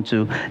haven't gone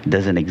to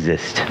doesn't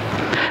exist.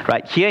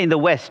 Right? Here in the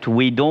West,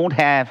 we don't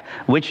have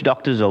witch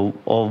doctors or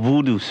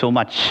voodoo so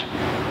much,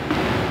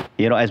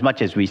 as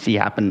much as we see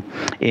happen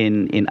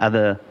in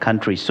other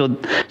countries. So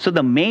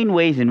the main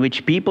ways in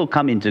which people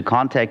come into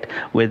contact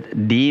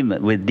with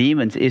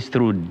demons is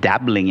through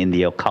dabbling in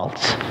the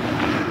occult.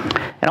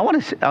 And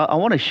I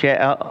want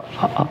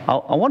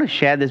to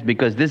share this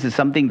because this is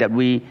something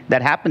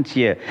that happens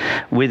here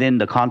within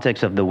the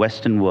context of the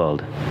Western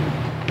world,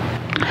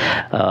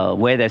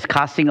 where there's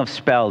casting of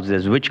spells,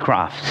 there's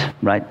witchcraft,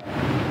 right?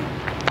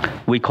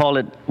 We call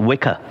it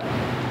Wicca.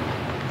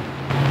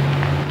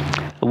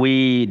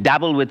 We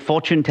dabble with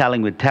fortune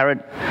telling, with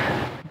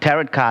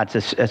tarot cards,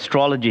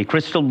 astrology,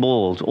 crystal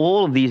balls,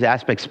 all of these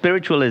aspects,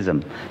 spiritualism,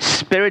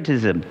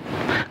 spiritism,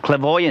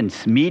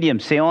 clairvoyance, medium,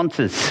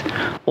 seances.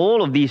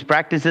 All of these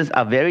practices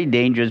are very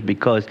dangerous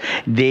because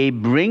they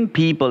bring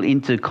people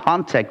into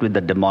contact with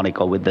the demonic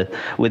or with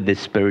the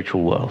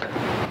spiritual world.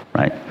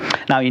 Right?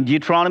 Now, in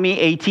Deuteronomy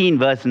 18,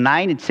 verse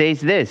 9, it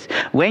says this: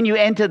 "When you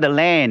enter the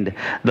land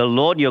the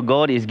Lord your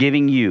God is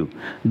giving you,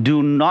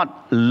 do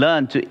not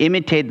learn to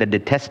imitate the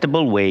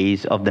detestable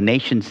ways of the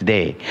nations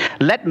there.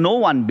 Let no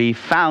one be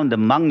found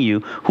among you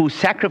who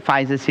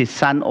sacrifices his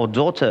son or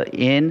daughter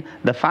in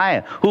the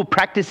fire, who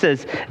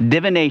practices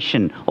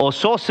divination or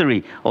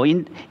sorcery, or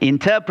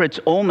interprets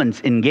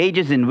omens,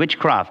 engages in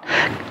witchcraft,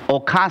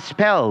 or casts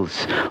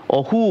spells,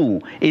 or who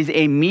is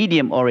a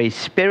medium or a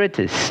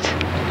spiritist,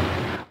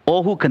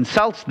 or who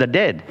consults the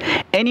dead.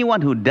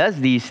 Anyone who does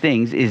these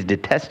things is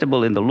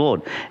detestable in the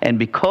Lord. And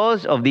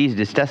because of these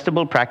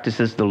detestable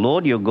practices, the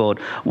Lord your God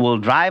will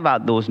drive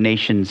out those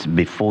nations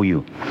before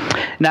you."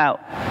 Now,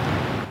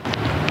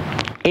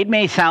 it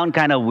may sound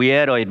kind of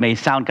weird, or it may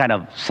sound kind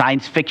of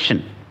science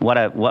fiction,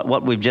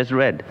 what we've just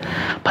read,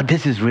 but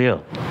this is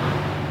real.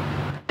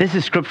 This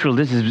is scriptural.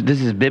 This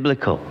is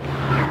biblical,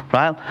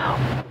 right?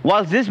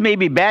 Whilst this may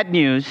be bad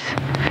news,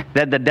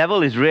 that the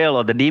devil is real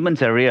or the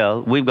demons are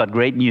real, we've got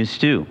great news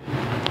too.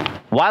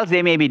 Whilst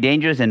they may be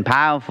dangerous and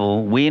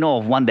powerful, we know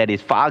of one that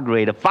is far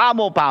greater, far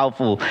more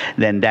powerful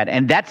than that.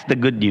 And that's the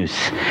good news.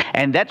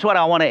 And that's what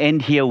I want to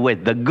end here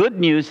with. The good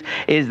news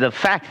is the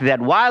fact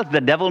that whilst the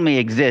devil may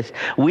exist,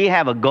 we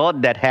have a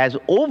God that has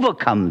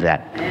overcome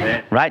that.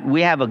 Right?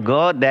 We have a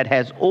God that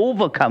has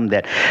overcome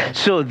that.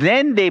 So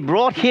then they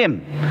brought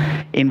him,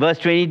 in verse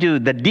 22,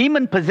 the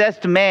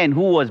demon-possessed man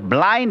who was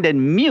blind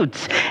and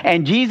mute,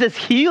 and Jesus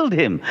healed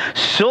him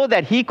so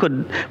that he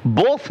could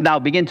both now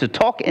begin to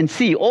talk and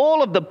see.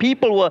 All of the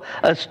people were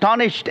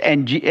astonished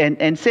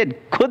and said,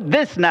 could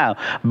this now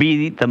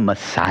be the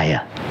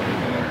Messiah?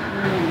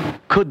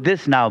 Could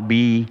this now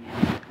be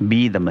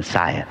the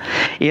Messiah?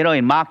 You know,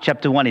 in Mark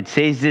chapter 1, it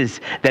says this,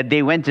 that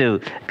they went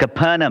to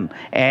Capernaum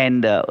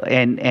and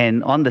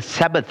on the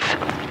Sabbath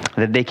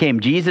that they came,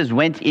 Jesus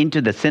went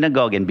into the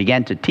synagogue and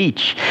began to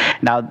teach.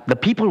 Now, the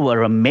people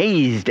were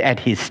amazed at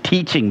his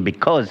teaching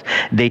because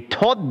they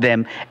taught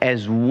them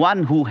as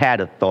one who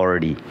had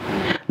authority,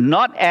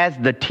 not as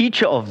the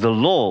teacher of the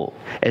law,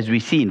 as we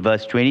see in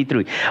verse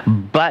 23,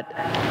 but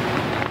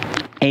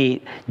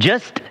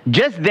just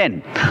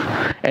then,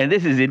 and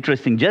this is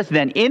interesting, just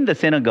then in the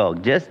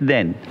synagogue, just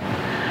then,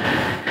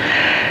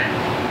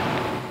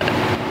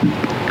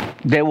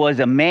 there was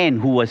a man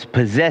who was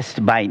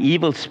possessed by an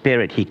evil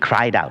spirit. He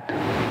cried out,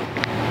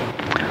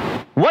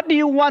 "What do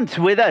you want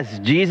with us,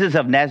 Jesus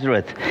of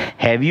Nazareth?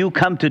 Have you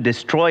come to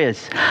destroy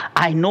us?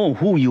 I know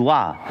who you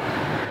are,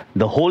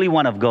 the Holy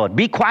One of God."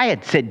 "Be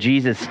quiet," said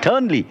Jesus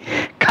sternly.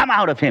 "Come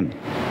out of him."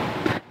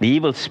 The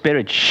evil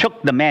spirit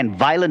shook the man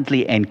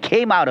violently and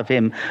came out of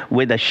him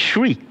with a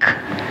shriek.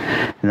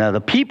 Now the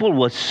people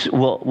were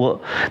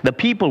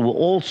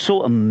all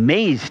so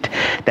amazed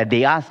that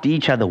they asked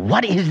each other,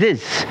 "What is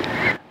this?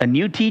 A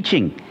new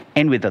teaching,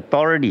 and with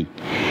authority."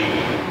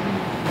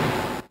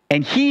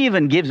 And he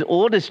even gives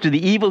orders to the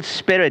evil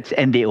spirits,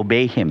 and they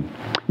obey him.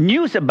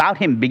 News about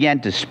him began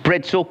to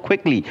spread so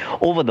quickly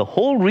over the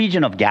whole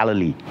region of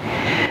Galilee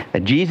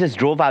that Jesus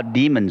drove out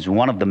demons.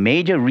 One of the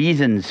major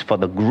reasons for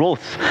the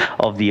growth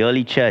of the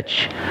early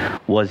church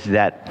was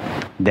that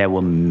there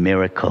were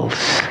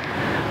miracles,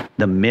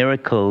 the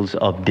miracles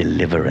of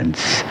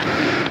deliverance.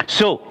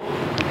 So,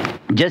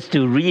 just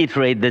to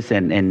reiterate this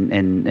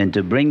and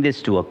to bring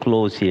this to a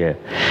close here,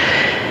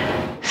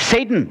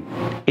 Satan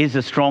is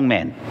a strong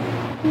man.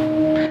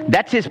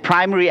 That's his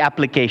primary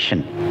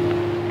application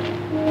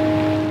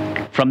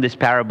from this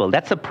parable.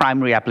 That's a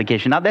primary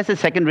application. Now, there's a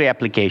secondary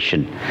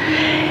application.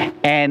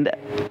 And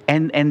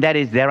that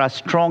is, there are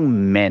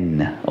strong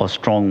men, or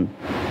strong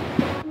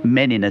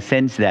men in a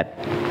sense that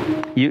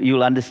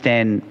you'll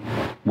understand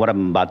what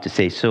I'm about to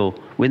say. So,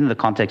 within the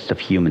context of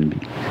human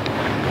beings,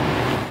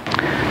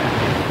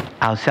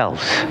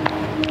 ourselves.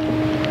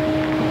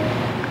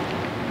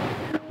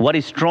 What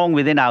is strong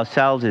within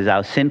ourselves is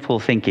our sinful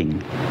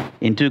thinking.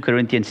 In 2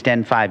 Corinthians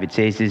 10:5, it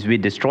says, "We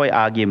destroy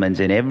arguments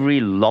and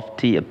every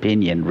lofty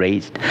opinion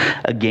raised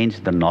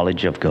against the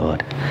knowledge of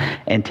God,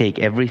 and take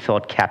every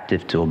thought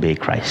captive to obey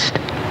Christ."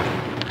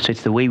 So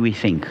it's the way we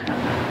think.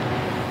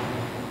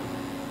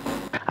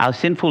 Our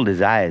sinful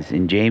desires,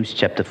 in James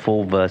chapter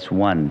 4, verse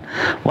 1,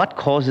 "What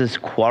causes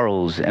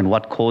quarrels and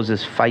what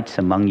causes fights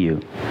among you?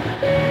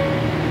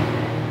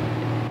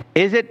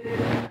 Is it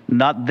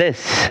not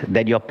this,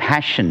 that your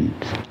passions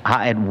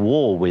are at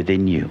war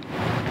within you?"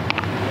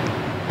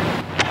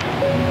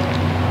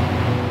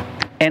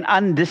 An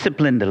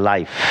undisciplined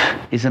life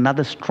is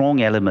another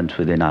strong element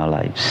within our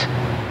lives.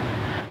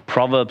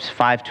 Proverbs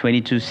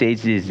 5:22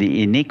 says this,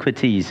 "The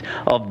iniquities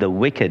of the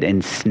wicked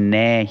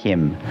ensnare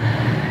him,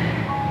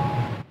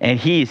 and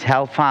he is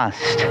held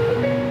fast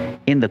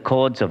in the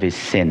cords of his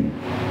sin."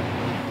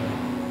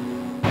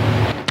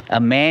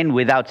 A man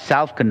without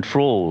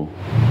self-control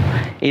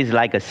is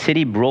like a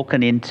city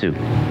broken into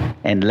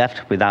and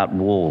left without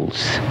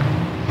walls.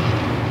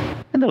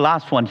 And the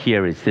last one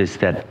here is this,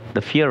 that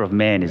the fear of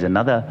man is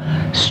another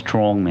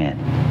strong man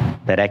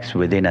that acts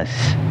within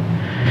us.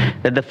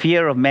 That the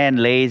fear of man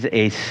lays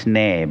a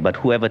snare, but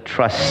whoever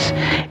trusts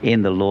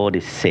in the Lord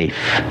is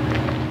safe.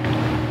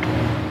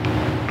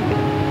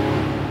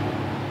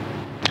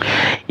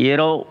 You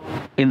know,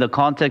 in the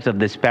context of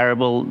this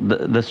parable,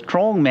 the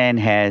strong man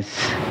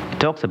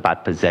talks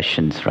about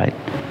possessions, right?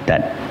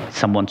 That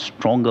someone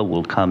stronger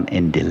will come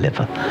and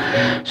deliver.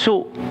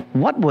 So,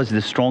 what was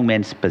the strong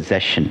man's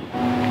possession?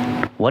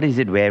 What is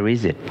it? Where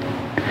is it?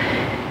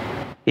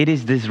 It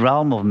is this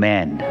realm of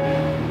man.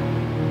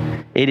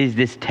 It is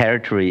this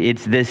territory.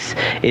 It's the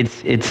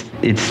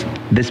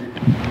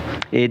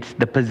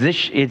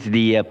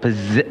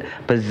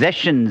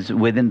possessions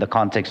within the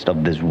context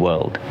of this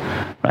world,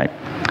 right?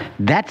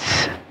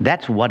 That's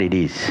what it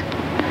is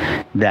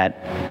that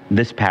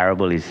this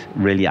parable is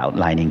really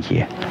outlining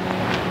here.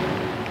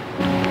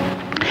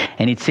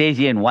 And it says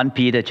here in 1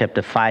 Peter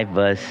chapter 5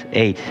 verse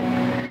 8.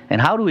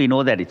 And how do we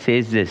know that? It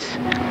says this,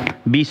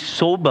 "Be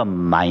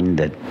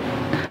sober-minded,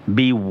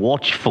 be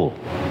watchful.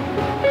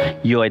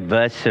 Your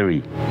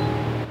adversary,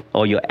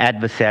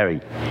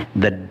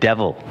 the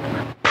devil,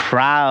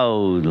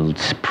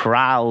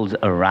 prowls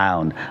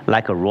around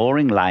like a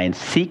roaring lion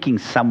seeking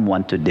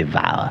someone to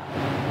devour."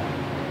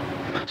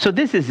 So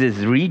this is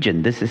his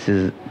region. This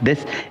is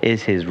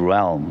his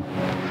realm.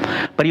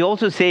 But he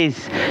also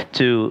says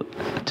to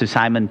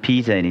Simon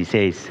Peter, and he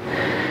says,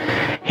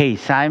 "Hey,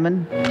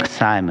 Simon,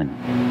 Simon."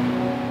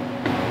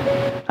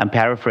 I'm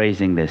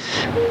paraphrasing this,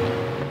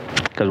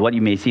 because what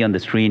you may see on the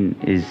screen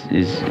is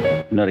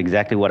not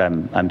exactly what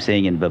I'm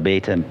saying in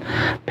verbatim.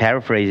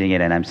 Paraphrasing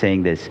it, and I'm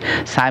saying this: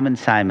 Simon,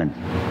 Simon,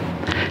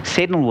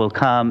 Satan will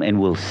come and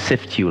will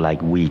sift you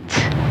like wheat.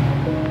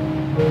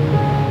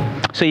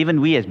 So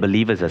even we as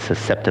believers are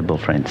susceptible,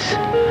 friends.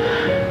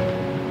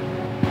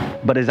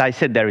 But as I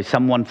said, there is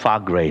someone far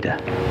greater.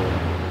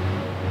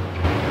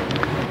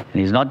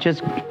 And it's not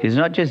just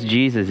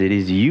Jesus, it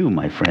is you,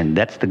 my friend.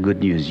 That's the good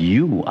news.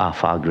 You are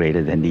far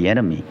greater than the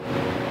enemy.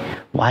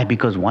 Why?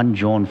 Because 1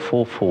 John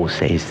 4:4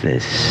 says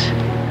this: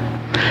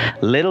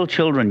 "Little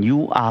children,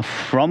 you are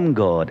from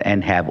God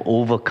and have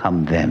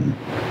overcome them.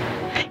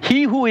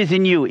 He who is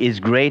in you is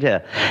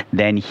greater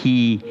than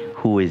he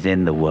who is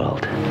in the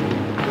world."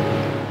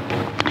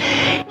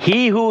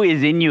 He who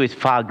is in you is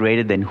far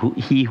greater than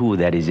he who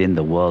that is in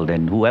the world.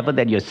 And whoever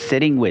that you're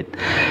sitting with,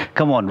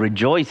 come on,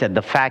 rejoice at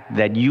the fact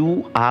that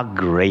you are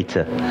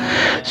greater.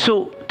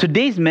 So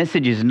today's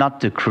message is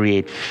not to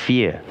create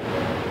fear.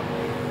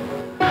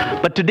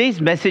 But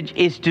today's message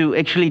is to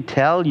actually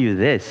tell you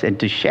this and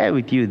to share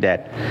with you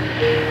that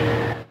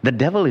the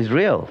devil is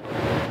real.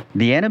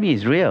 The enemy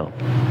is real.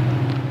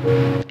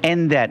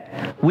 And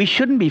that we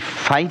shouldn't be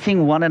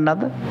fighting one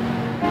another.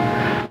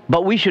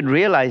 But we should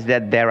realize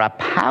that there are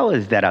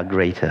powers that are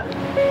greater.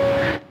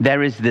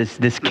 There is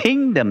this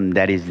kingdom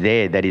that is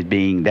there, that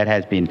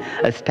has been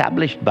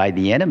established by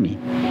the enemy.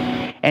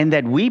 And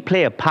that we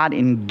play a part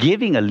in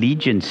giving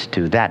allegiance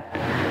to that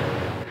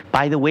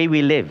by the way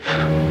we live,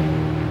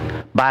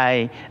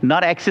 by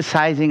not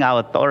exercising our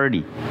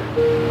authority,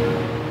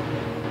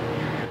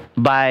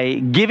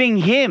 by giving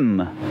him,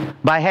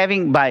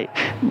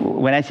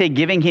 when I say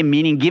giving him,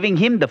 meaning giving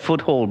him the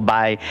foothold,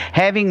 by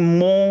having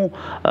more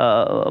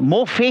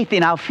faith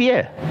in our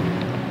fear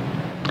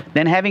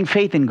than having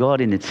faith in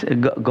God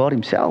God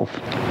himself.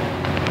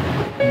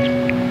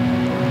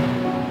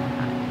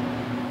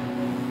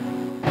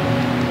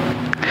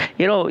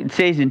 You know, it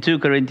says in 2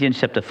 Corinthians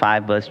chapter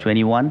 5, verse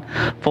 21,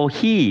 "For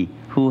he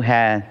who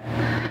hath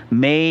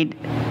made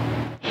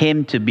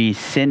him to be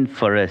sin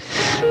for us,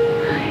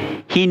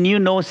 he knew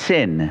no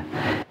sin,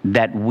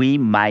 that we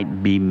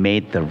might be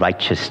made the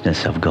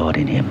righteousness of God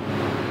in him."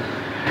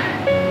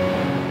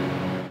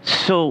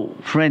 So,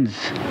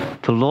 friends,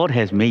 the Lord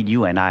has made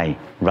you and I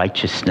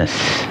righteousness.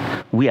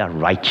 We are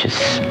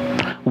righteous.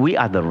 We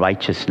are the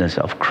righteousness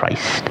of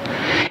Christ.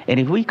 And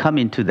if we come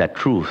into that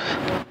truth,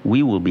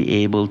 we will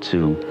be able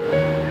to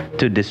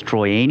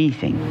destroy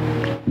anything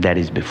that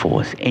is before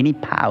us, any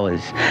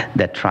powers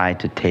that try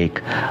to take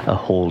a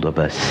hold of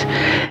us.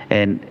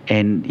 And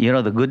you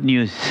know, the good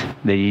news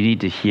that you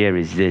need to hear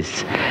is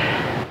this: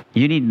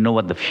 you need to know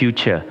what the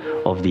future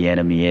of the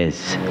enemy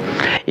is.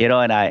 You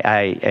know, and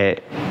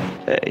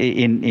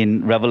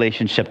in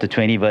Revelation chapter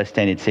 20, verse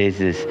 10, it says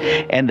this: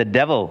 "And the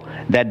devil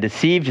that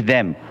deceived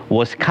them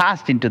was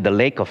cast into the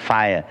lake of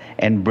fire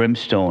and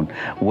brimstone,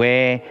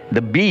 where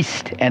the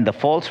beast and the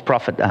false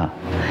prophet are,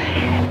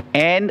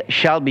 and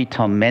shall be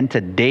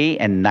tormented day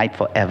and night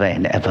forever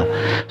and ever."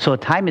 So a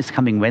time is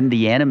coming when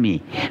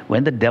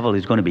the devil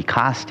is going to be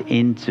cast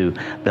into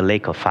the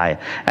lake of fire.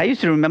 I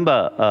used to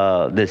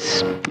remember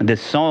this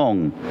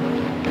song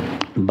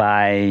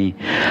by,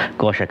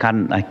 gosh, I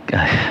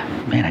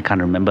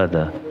can't remember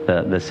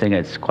the singer.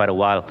 It's quite a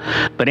while.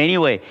 But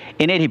anyway,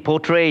 in it he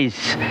portrays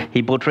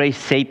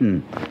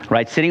Satan,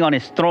 right, sitting on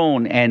his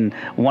throne, and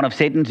one of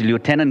Satan's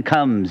lieutenant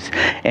comes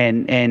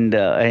and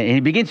he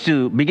begins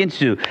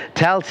to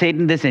tell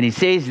Satan this, and he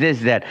says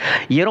this, that,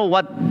 you know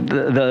what,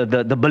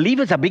 the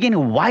believers are beginning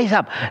to wise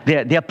up.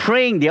 They're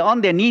praying, they're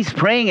on their knees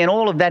praying and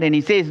all of that, and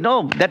he says,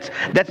 "No,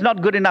 that's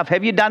not good enough.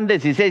 Have you done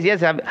this?" He says,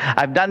 "Yes,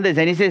 I've done this."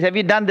 And he says, "Have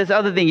you done this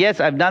other thing?" "Yes,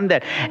 I've done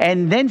that."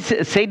 And then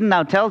Satan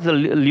now tells the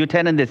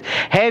lieutenant this: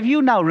 "Have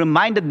you now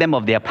reminded them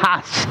of their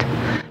past?"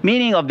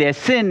 Meaning of their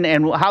sin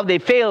and how they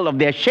failed, of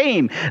their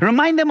shame.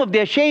 Remind them of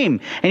their shame.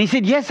 And he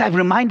said, "Yes, I've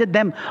reminded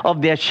them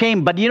of their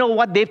shame. But you know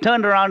what? They've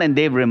turned around and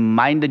they've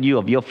reminded you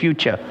of your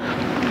future."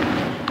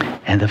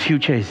 And the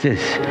future is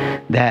this: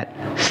 that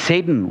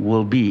Satan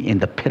will be in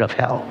the pit of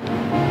hell.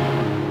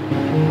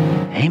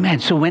 Amen.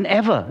 So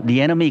whenever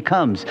the enemy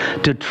comes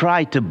to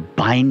try to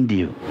bind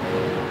you,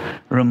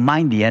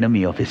 remind the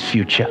enemy of his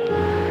future.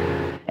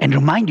 And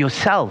remind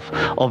yourself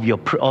of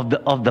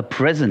the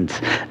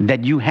presence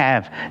that you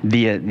have,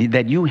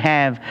 that you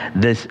have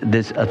this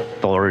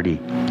authority,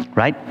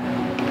 right?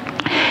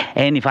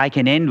 And if I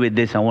can end with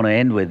this, I want to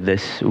end with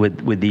this,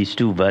 with these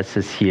two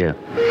verses here,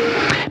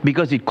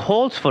 because it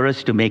calls for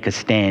us to make a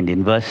stand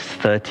in verse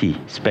 30,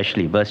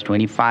 especially verse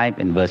 25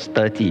 and verse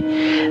 30.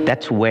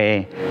 That's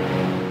where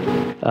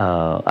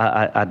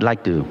I'd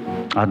like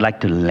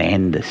to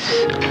land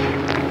this.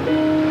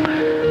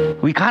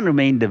 We can't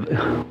remain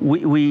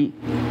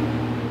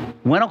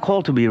we're not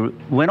called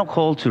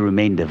to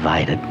remain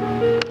divided,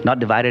 not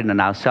divided in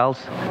ourselves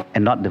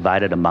and not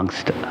divided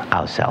amongst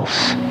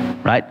ourselves,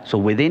 right? So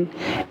within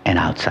and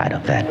outside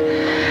of that.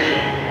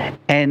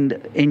 And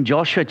in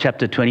Joshua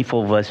chapter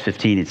 24, verse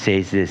 15, it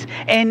says this,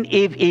 and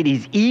if it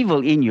is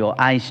evil in your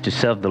eyes to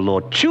serve the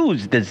Lord,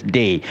 choose this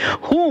day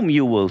whom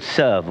you will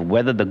serve,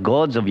 whether the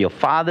gods of your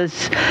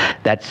fathers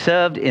that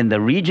served in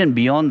the region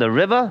beyond the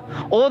river,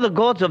 or the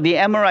gods of the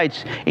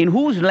Amorites in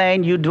whose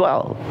land you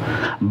dwell.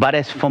 But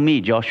as for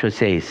me, Joshua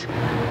says,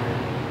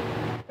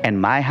 and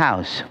my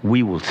house,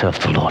 we will serve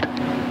the Lord.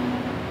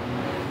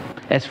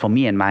 As for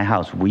me and my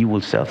house, we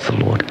will serve the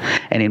Lord.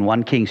 And in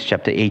 1 Kings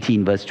chapter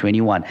 18, verse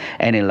 21,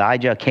 and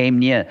Elijah came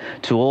near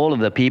to all of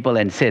the people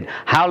and said,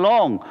 how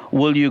long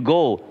will you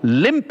go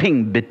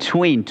limping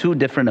between two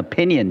different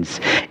opinions?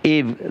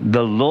 If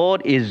the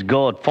Lord is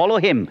God, follow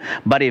him.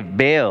 But if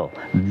Baal,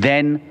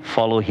 then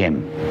follow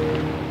him.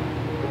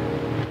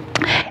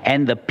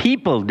 And the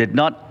people did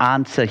not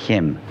answer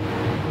him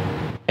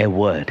a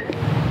word.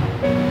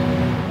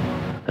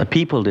 The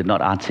people did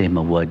not answer him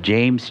a word.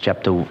 James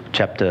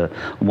chapter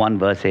 1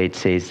 verse 8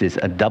 says this,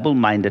 a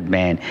double-minded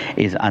man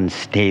is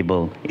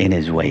unstable in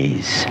his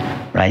ways,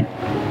 right?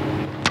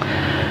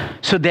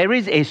 So there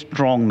is a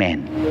strong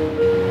man.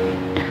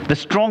 The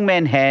strong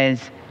man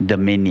has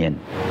dominion,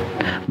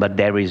 but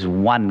there is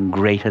one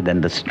greater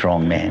than the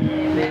strong man.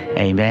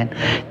 Amen.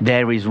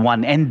 There is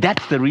one, and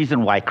that's the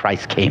reason why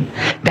Christ came.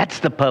 That's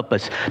the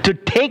purpose, to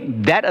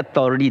take that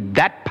authority,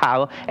 that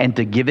power, and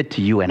to give it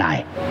to you and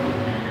I.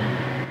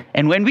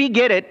 And when we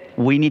get it,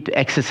 we need to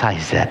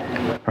exercise that,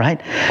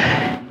 right?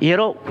 You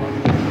know,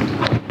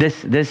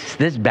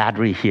 this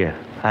battery here,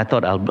 I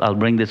thought I'll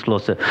bring this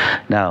closer.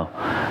 Now,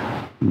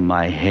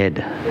 my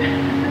head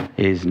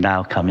is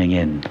now coming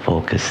in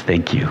focus.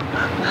 Thank you.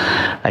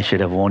 I should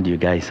have warned you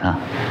guys, huh?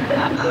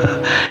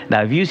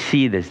 Now, if you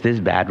see this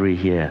battery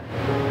here,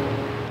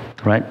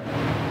 right?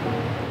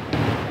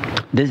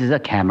 This is a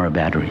camera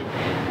battery.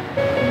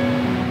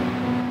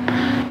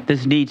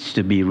 This needs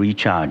to be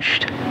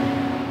recharged.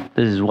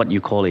 This is what you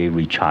call a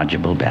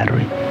rechargeable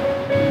battery.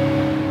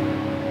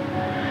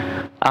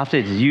 After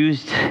it's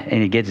used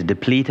and it gets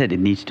depleted, it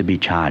needs to be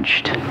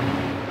charged.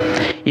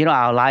 You know,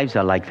 our lives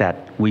are like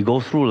that. We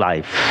go through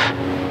life,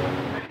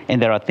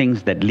 and there are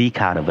things that leak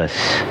out of us.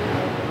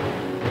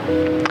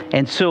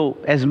 And so,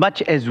 as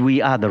much as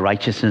we are the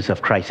righteousness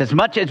of Christ, as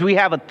much as we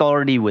have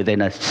authority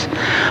within us,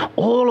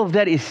 all of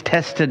that is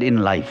tested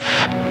in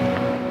life.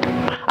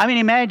 I mean,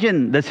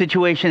 imagine the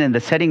situation and the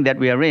setting that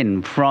we are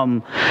in,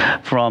 from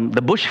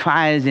the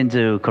bushfires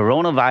into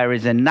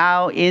coronavirus, and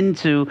now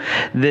into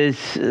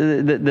this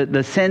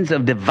the sense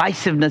of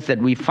divisiveness that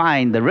we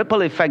find, the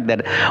ripple effect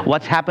that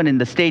what's happened in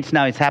the States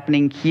now is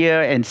happening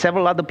here and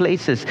several other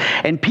places.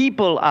 And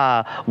people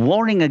are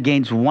warring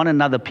against one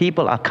another.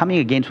 People are coming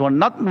against one,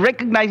 not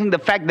recognizing the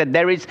fact that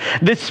there is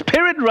this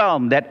spirit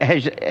realm that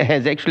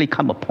has actually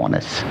come upon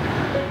us.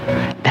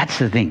 That's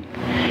the thing.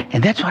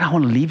 And that's what I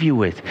want to leave you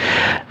with.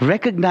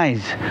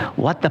 Recognize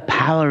what the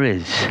power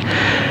is.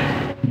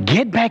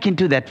 Get back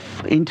into that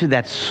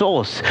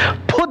source.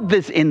 Put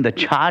this in the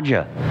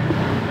charger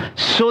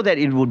so that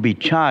it would be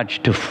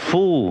charged to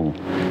full,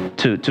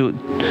 to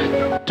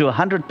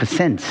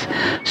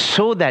 100%,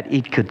 so that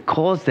it could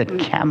cause that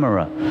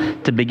camera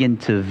to begin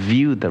to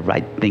view the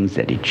right things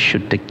that it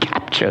should, to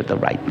capture the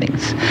right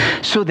things,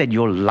 so that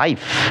your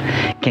life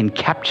can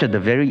capture the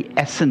very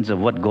essence of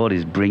what God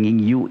is bringing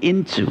you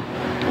into.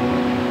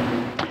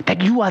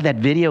 That you are that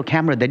video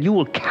camera, that you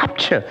will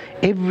capture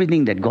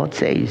everything that God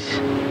says.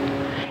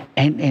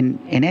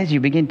 And as you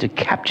begin to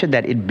capture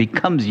that, it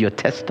becomes your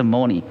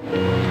testimony,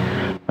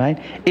 right?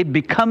 It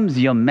becomes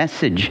your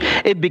message.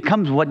 It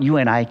becomes what you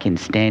and I can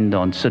stand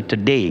on. So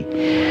today,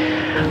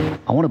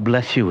 I want to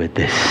bless you with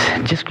this.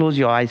 Just close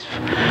your eyes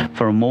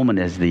for a moment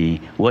as the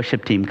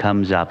worship team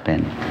comes up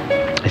and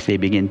as they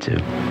begin to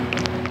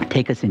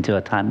take us into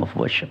a time of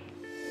worship.